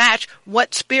to match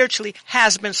what spiritually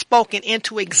has been spoken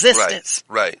into existence.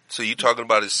 Right. So you're talking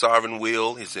about his sovereign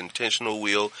will, his intentional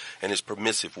will, and his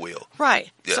permissive will.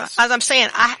 Right. Yes. So as I'm saying,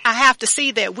 I have to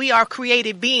see that we are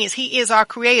created beings. He is our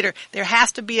creator. There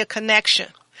has to be a connection.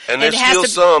 And there's still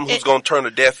some who's going to turn a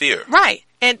deaf ear. Right.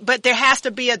 But there has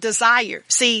to be a desire.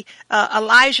 See,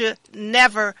 Elijah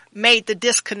never made the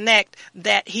disconnect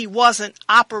that he wasn't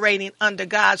operating under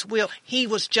God's will. He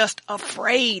was just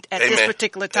afraid at this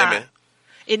particular time. Amen.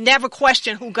 It never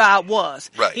questioned who God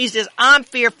was. Right. He says, I'm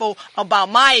fearful about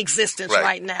my existence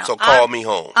right now. So call me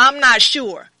home. I'm not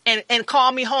sure. And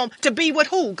call me home to be with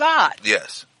who? God.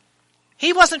 Yes.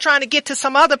 He wasn't trying to get to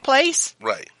some other place.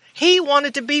 Right. He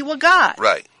wanted to be with God.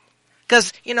 Right.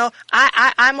 Because,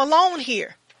 I'm alone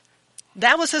here.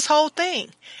 That was his whole thing.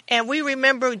 And we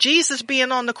remember Jesus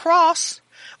being on the cross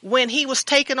when he was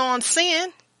taking on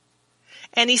sin.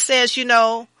 And he says,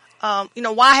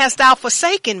 why hast thou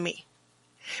forsaken me?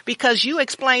 Because you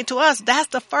explained to us that's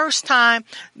the first time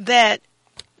that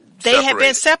they had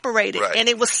been separated, and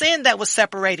it was sin that was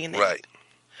separating them. Right.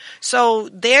 So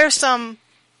there's some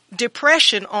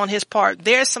depression on his part.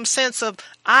 There's some sense of,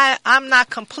 I'm not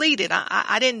completed.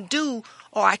 I didn't do,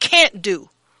 or I can't do.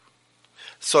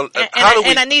 So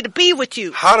and I need to be with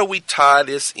you. How do we tie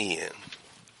this in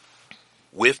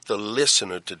with the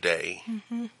listener today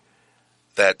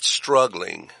that's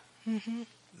struggling,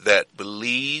 that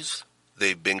believes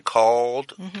they've been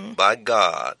called by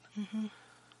God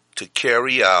to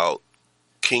carry out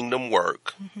kingdom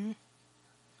work,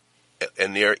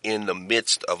 and they're in the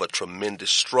midst of a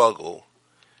tremendous struggle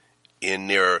in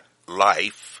their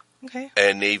life,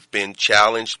 and they've been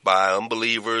challenged by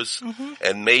unbelievers,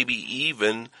 and maybe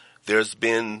even there's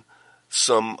been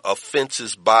some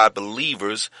offenses by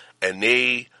believers, and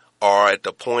they are at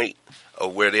the point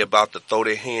of where they're about to throw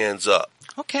their hands up.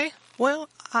 Okay. Well,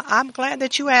 I'm glad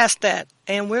that you asked that,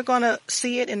 and we're going to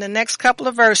see it in the next couple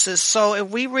of verses. So if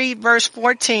we read verse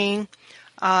 14,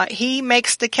 he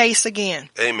makes the case again.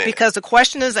 Amen. Because the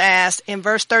question is asked in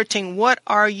verse 13, what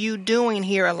are you doing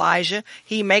here, Elijah?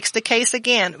 He makes the case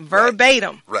again,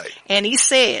 verbatim. Right. And he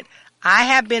said, I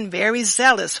have been very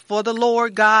zealous for the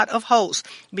Lord God of hosts,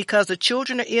 because the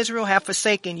children of Israel have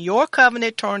forsaken your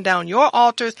covenant, torn down your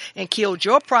altars, and killed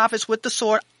your prophets with the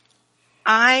sword.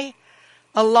 I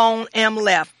alone am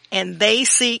left, and they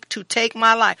seek to take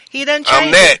my life. He doesn't change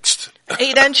I'm next.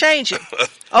 He doesn't change it.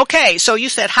 Okay, so you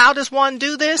said, how does one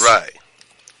do this? Right.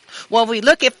 Well, we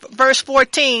look at verse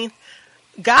 14.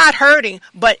 God heard him,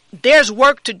 but there's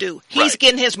work to do. He's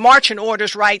getting his marching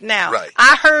orders right now. Right.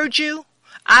 I heard you.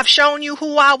 I've shown you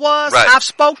who I was. Right. I've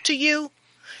spoke to you.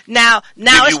 Now Give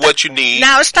it's you what you need.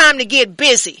 Now it's time to get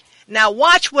busy. Now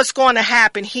watch what's going to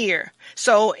happen here.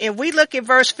 So if we look at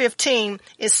verse 15,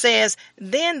 it says,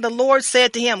 then the Lord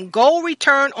said to him, go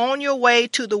return on your way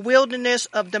to the wilderness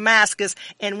of Damascus,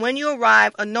 and when you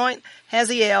arrive, anoint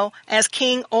Hazael as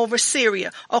king over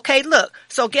Syria. Okay, look.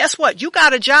 So guess what? You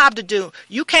got a job to do.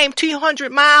 You came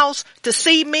 200 miles to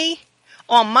see me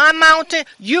on my mountain.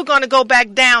 You're going to go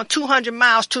back down 200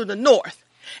 miles to the north,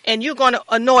 and you're going to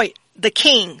anoint the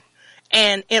king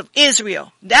and of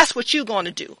Israel. That's what you're going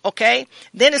to do, okay?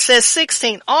 Then it says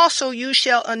 16, also you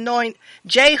shall anoint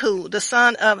Jehu, the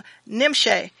son of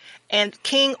Nimshi, and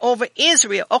king over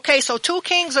Israel. Okay, so 2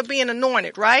 kings are being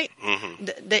anointed, right?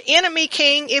 The enemy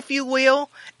king, if you will,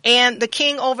 and the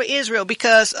king over Israel,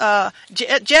 because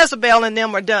Jezebel and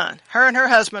them are done. Her and her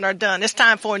husband are done. It's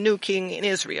time for a new king in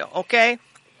Israel, okay?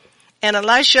 And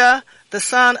Elisha, the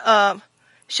son of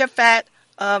Shaphat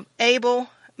of Abel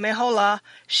Meholah,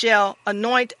 shall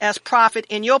anoint as prophet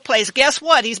in your place. Guess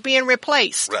what? He's being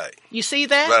replaced. Right. You see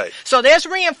that? Right. So there's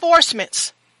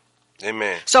reinforcements.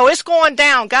 Amen. So it's going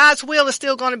down. God's will is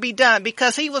still going to be done,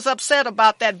 because he was upset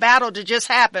about that battle that just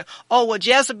happened. Oh, well,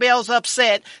 Jezebel's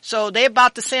upset, so they're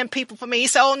about to send people for me. He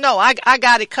said, oh no, I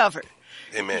got it covered.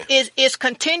 Amen. It's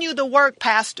continue the work,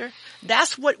 Pastor.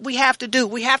 That's what we have to do.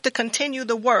 We have to continue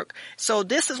the work. So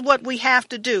this is what we have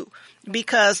to do,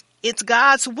 because it's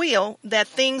God's will that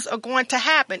things are going to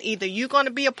happen. Either you're going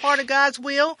to be a part of God's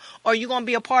will, or you're going to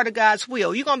be a part of God's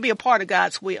will. You're going to be a part of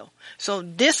God's will. So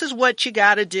this is what you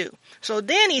got to do. So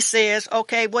then he says,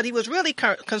 okay, what he was really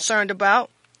concerned about,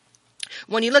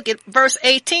 when you look at verse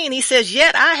 18, he says,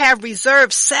 yet I have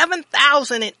reserved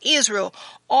 7,000 in Israel,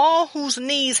 all whose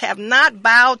knees have not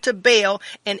bowed to Baal,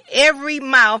 and every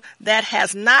mouth that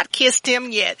has not kissed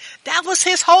him yet. That was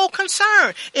his whole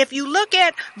concern. If you look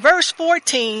at verse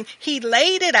 14, he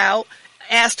laid it out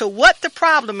as to what the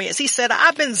problem is. He said,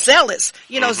 I've been zealous.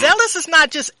 You know, zealous is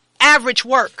not just average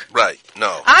work. Right.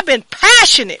 No. I've been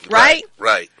passionate, right?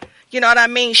 Right. You know what I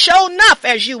mean? Show enough,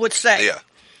 as you would say. Yeah.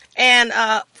 And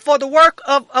for the work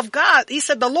of God, he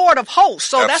said the Lord of hosts.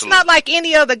 So Absolutely. that's not like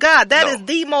any other God. That No. is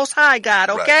the Most High God,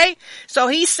 okay? Right. So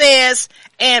he says,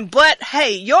 but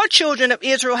hey, your children of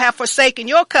Israel have forsaken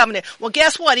your covenant. Well,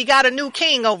 guess what? He got a new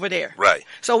king over there. Right.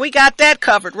 So we got that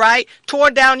covered, right? Tore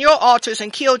down your altars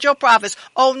and killed your prophets.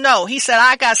 Oh no, he said,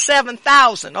 I got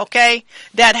 7,000, okay,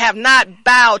 that have not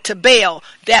bowed to Baal,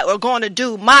 that are going to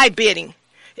do my bidding.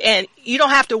 And you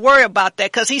don't have to worry about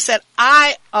that, because he said,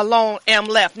 I alone am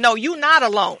left. No, you're not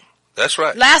alone. That's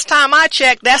right. Last time I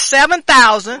checked, that's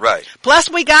 7,000. Right. Plus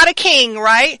we got a king,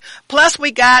 right? Plus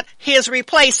we got his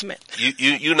replacement.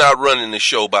 You're not running the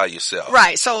show by yourself.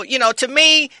 Right. So, you know, to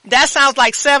me, that sounds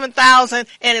like 7,000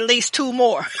 and at least 2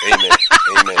 more. Amen.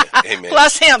 Amen. Amen.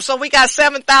 Plus him. So we got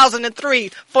 7,003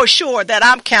 for sure that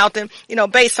I'm counting, you know,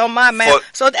 based on my math.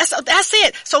 So that's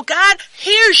it. So God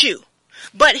hears you,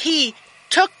 but he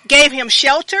gave him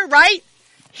shelter, right?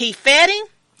 He fed him.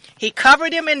 He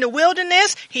covered him in the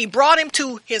wilderness. He brought him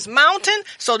to his mountain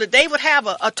so that they would have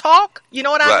a talk. You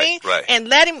know what I mean? Right. And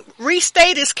let him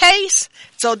restate his case.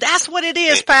 So that's what it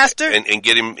is, Pastor. And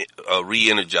get him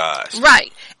re-energized.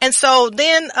 Right. And so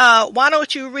then, why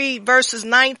don't you read verses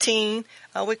 19?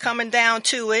 We're coming down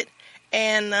to it.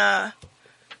 And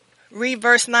read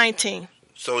verse 19.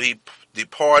 So he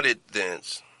departed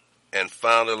thence and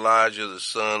found Elijah the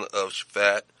son of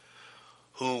Shaphat,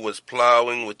 who was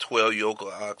plowing with 12 yoke of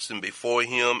oxen before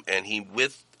him, and he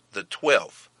with the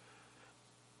 12th.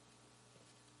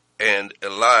 And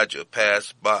Elijah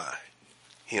passed by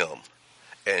him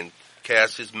and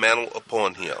cast his mantle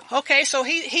upon him. Okay, so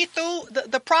he threw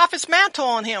the prophet's mantle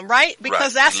on him, right?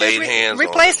 Because that's his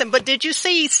replacement. But did you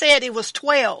see he said it was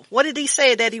 12? What did he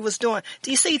say that he was doing?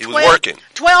 Do you see 12? He was working.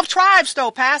 12 tribes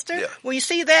though, Pastor. Yeah. When you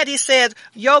see that, he said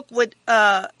yoke with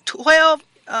 12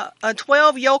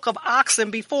 yoke of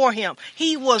oxen before him.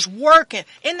 He was working.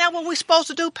 Isn't that what we're supposed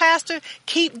to do, Pastor?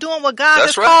 Keep doing what God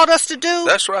has called us to do?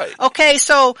 That's right. Okay,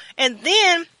 so, and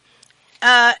then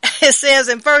it says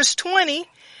in verse 20,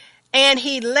 and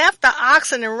he left the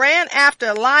oxen and ran after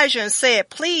Elijah and said,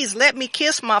 please let me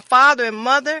kiss my father and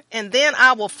mother, and then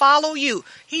I will follow you.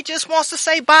 He just wants to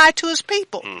say bye to his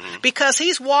people because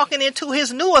he's walking into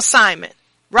his new assignment,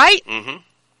 right? Mm-hmm.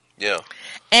 Yeah.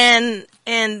 And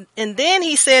then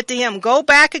he said to him, go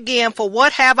back again, for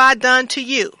what have I done to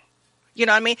you? You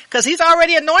know what I mean? Because he's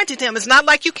already anointed him. It's not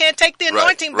like you can't take the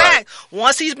anointing back.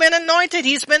 Once he's been anointed,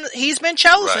 he's been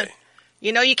chosen. Right.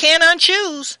 You know, you can't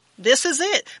unchoose. This is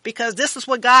it, because this is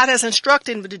what God has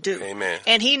instructed him to do. Amen.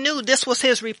 And he knew this was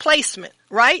his replacement,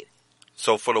 right?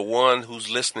 So for the one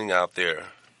who's listening out there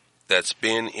that's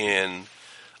been in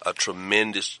a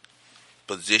tremendous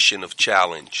position of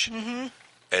challenge,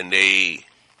 and they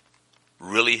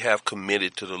really have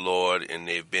committed to the Lord, and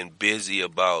they've been busy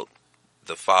about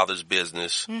the Father's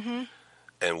business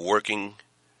and working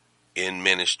in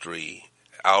ministry,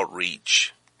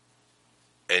 outreach,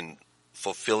 and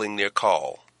fulfilling their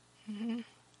call,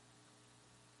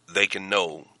 they can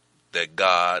know that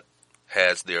God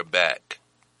has their back.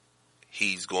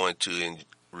 He's going to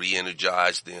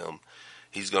re-energize them.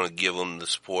 He's going to give them the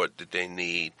support that they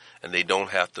need, and they don't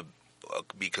have to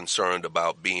be concerned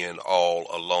about being all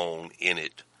alone in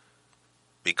it,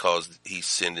 because he's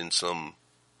sending some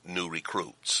new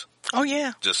recruits. Oh,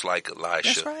 yeah. Just like Elisha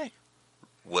That's right.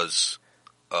 was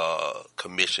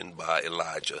commissioned by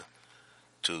Elijah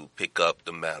to pick up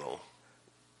the mantle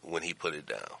when he put it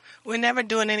down. We're never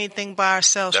doing anything by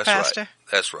ourselves, That's Pastor. right.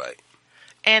 That's right.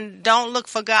 And don't look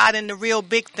for God in the real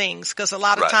big things, because a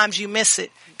lot of times you miss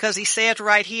it. Because he said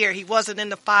right here, he wasn't in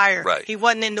the fire. Right. He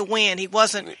wasn't in the wind. He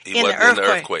wasn't in wasn't the in the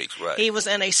earthquakes. Right. He was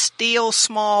in a still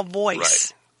small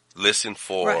voice. Right. Listen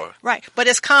for right. But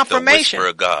it's confirmation. The whisper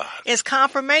of God. It's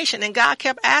confirmation. And God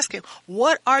kept asking,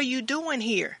 what are you doing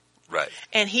here? Right.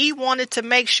 And he wanted to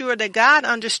make sure that God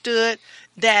understood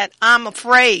that I'm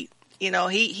afraid. You know,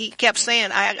 he kept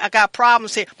saying, I got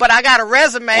problems here, but I got a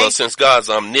resume. Well, since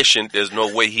God's omniscient, there's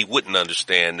no way he wouldn't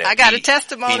understand that. I got a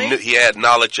testimony. He had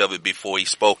knowledge of it before he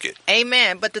spoke it.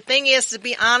 Amen. But the thing is, to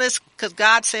be honest, because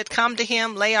God said, come to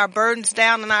him, lay our burdens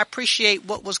down, and I appreciate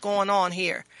what was going on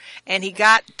here. And he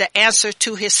got the answer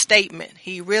to his statement.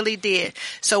 He really did.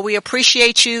 So we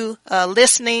appreciate you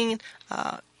listening.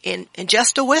 In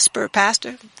just a whisper,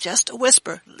 Pastor, just a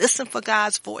whisper. Listen for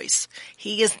God's voice.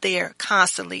 He is there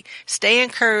constantly. Stay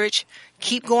encouraged.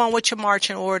 Keep going with your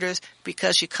marching orders,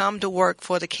 because you come to work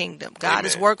for the kingdom. God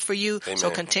has worked for you,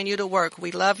 so continue to work.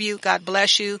 We love you. God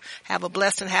bless you. Have a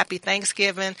blessed and happy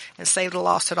Thanksgiving, and save the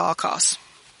lost at all costs.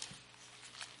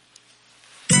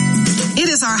 It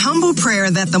is our humble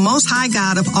prayer that the Most High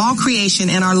God of all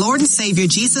creation and our Lord and Savior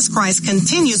Jesus Christ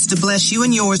continues to bless you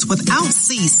and yours without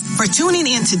cease for tuning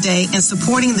in today and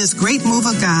supporting this great move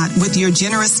of God with your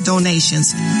generous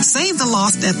donations. Save the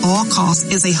Lost at All Costs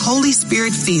is a Holy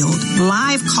Spirit-filled,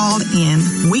 live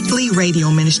called-in weekly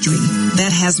radio ministry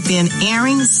that has been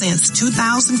airing since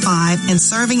 2005 and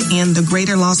serving in the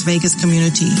greater Las Vegas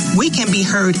community. We can be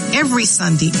heard every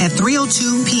Sunday at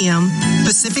 3:02 p.m.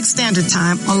 Pacific Standard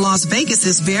Time on Las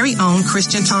Vegas's very own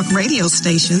Christian Talk radio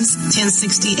stations,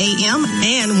 1060 AM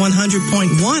and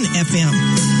 100.1 FM.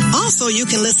 Also, you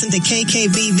can listen to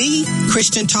KKVV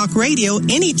Christian Talk Radio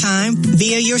anytime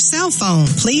via your cell phone.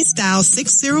 Please dial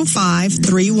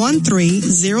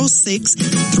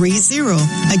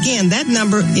 605-313-0630. Again, that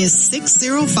number is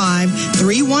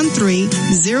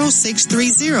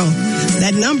 605-313-0630.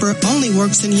 That number only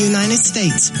works in the United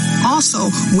States. Also,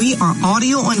 we are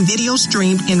audio and video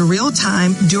streamed in real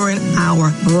time during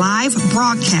our live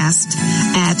broadcast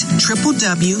at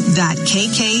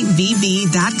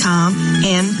www.kkvv.com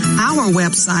and our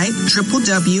website,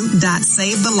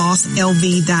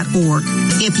 www.savethelostlv.org.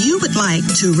 If you would like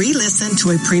to re-listen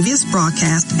to a previous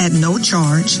broadcast at no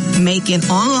charge, make an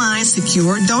online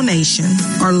secure donation,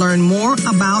 or learn more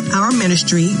about our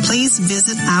ministry, please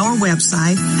visit our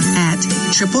website at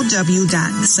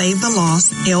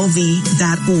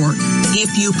www.savethelostlv.org.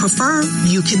 If you prefer,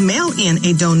 you can mail in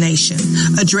a donation.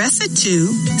 Address it to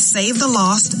Save the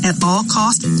Lost at All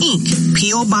Cost, Inc.,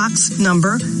 P.O. Box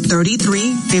number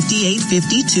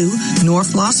 335852,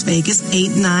 North Las Vegas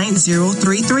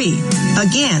 89033.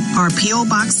 Again, our P.O.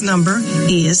 Box number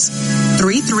is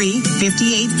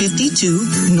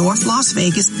 335852, North Las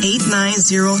Vegas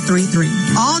 89033.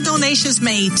 All donations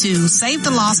made to Save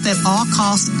the Lost at All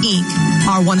Costs, Inc.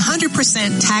 are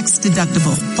 100% tax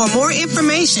deductible. For more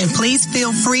information, please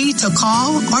feel free to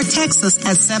call or text us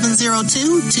at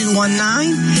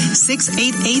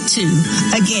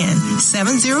 702-219-6882. Again,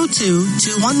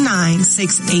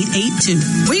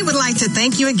 702-219-6882. We would like to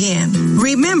thank you again.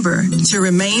 Remember to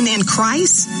remain in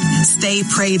Christ, stay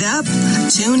prayed up,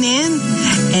 tune in,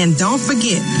 and don't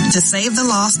forget to save the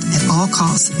lost at all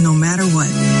costs, no matter what.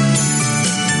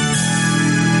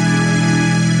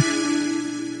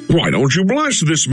 Why don't you bless this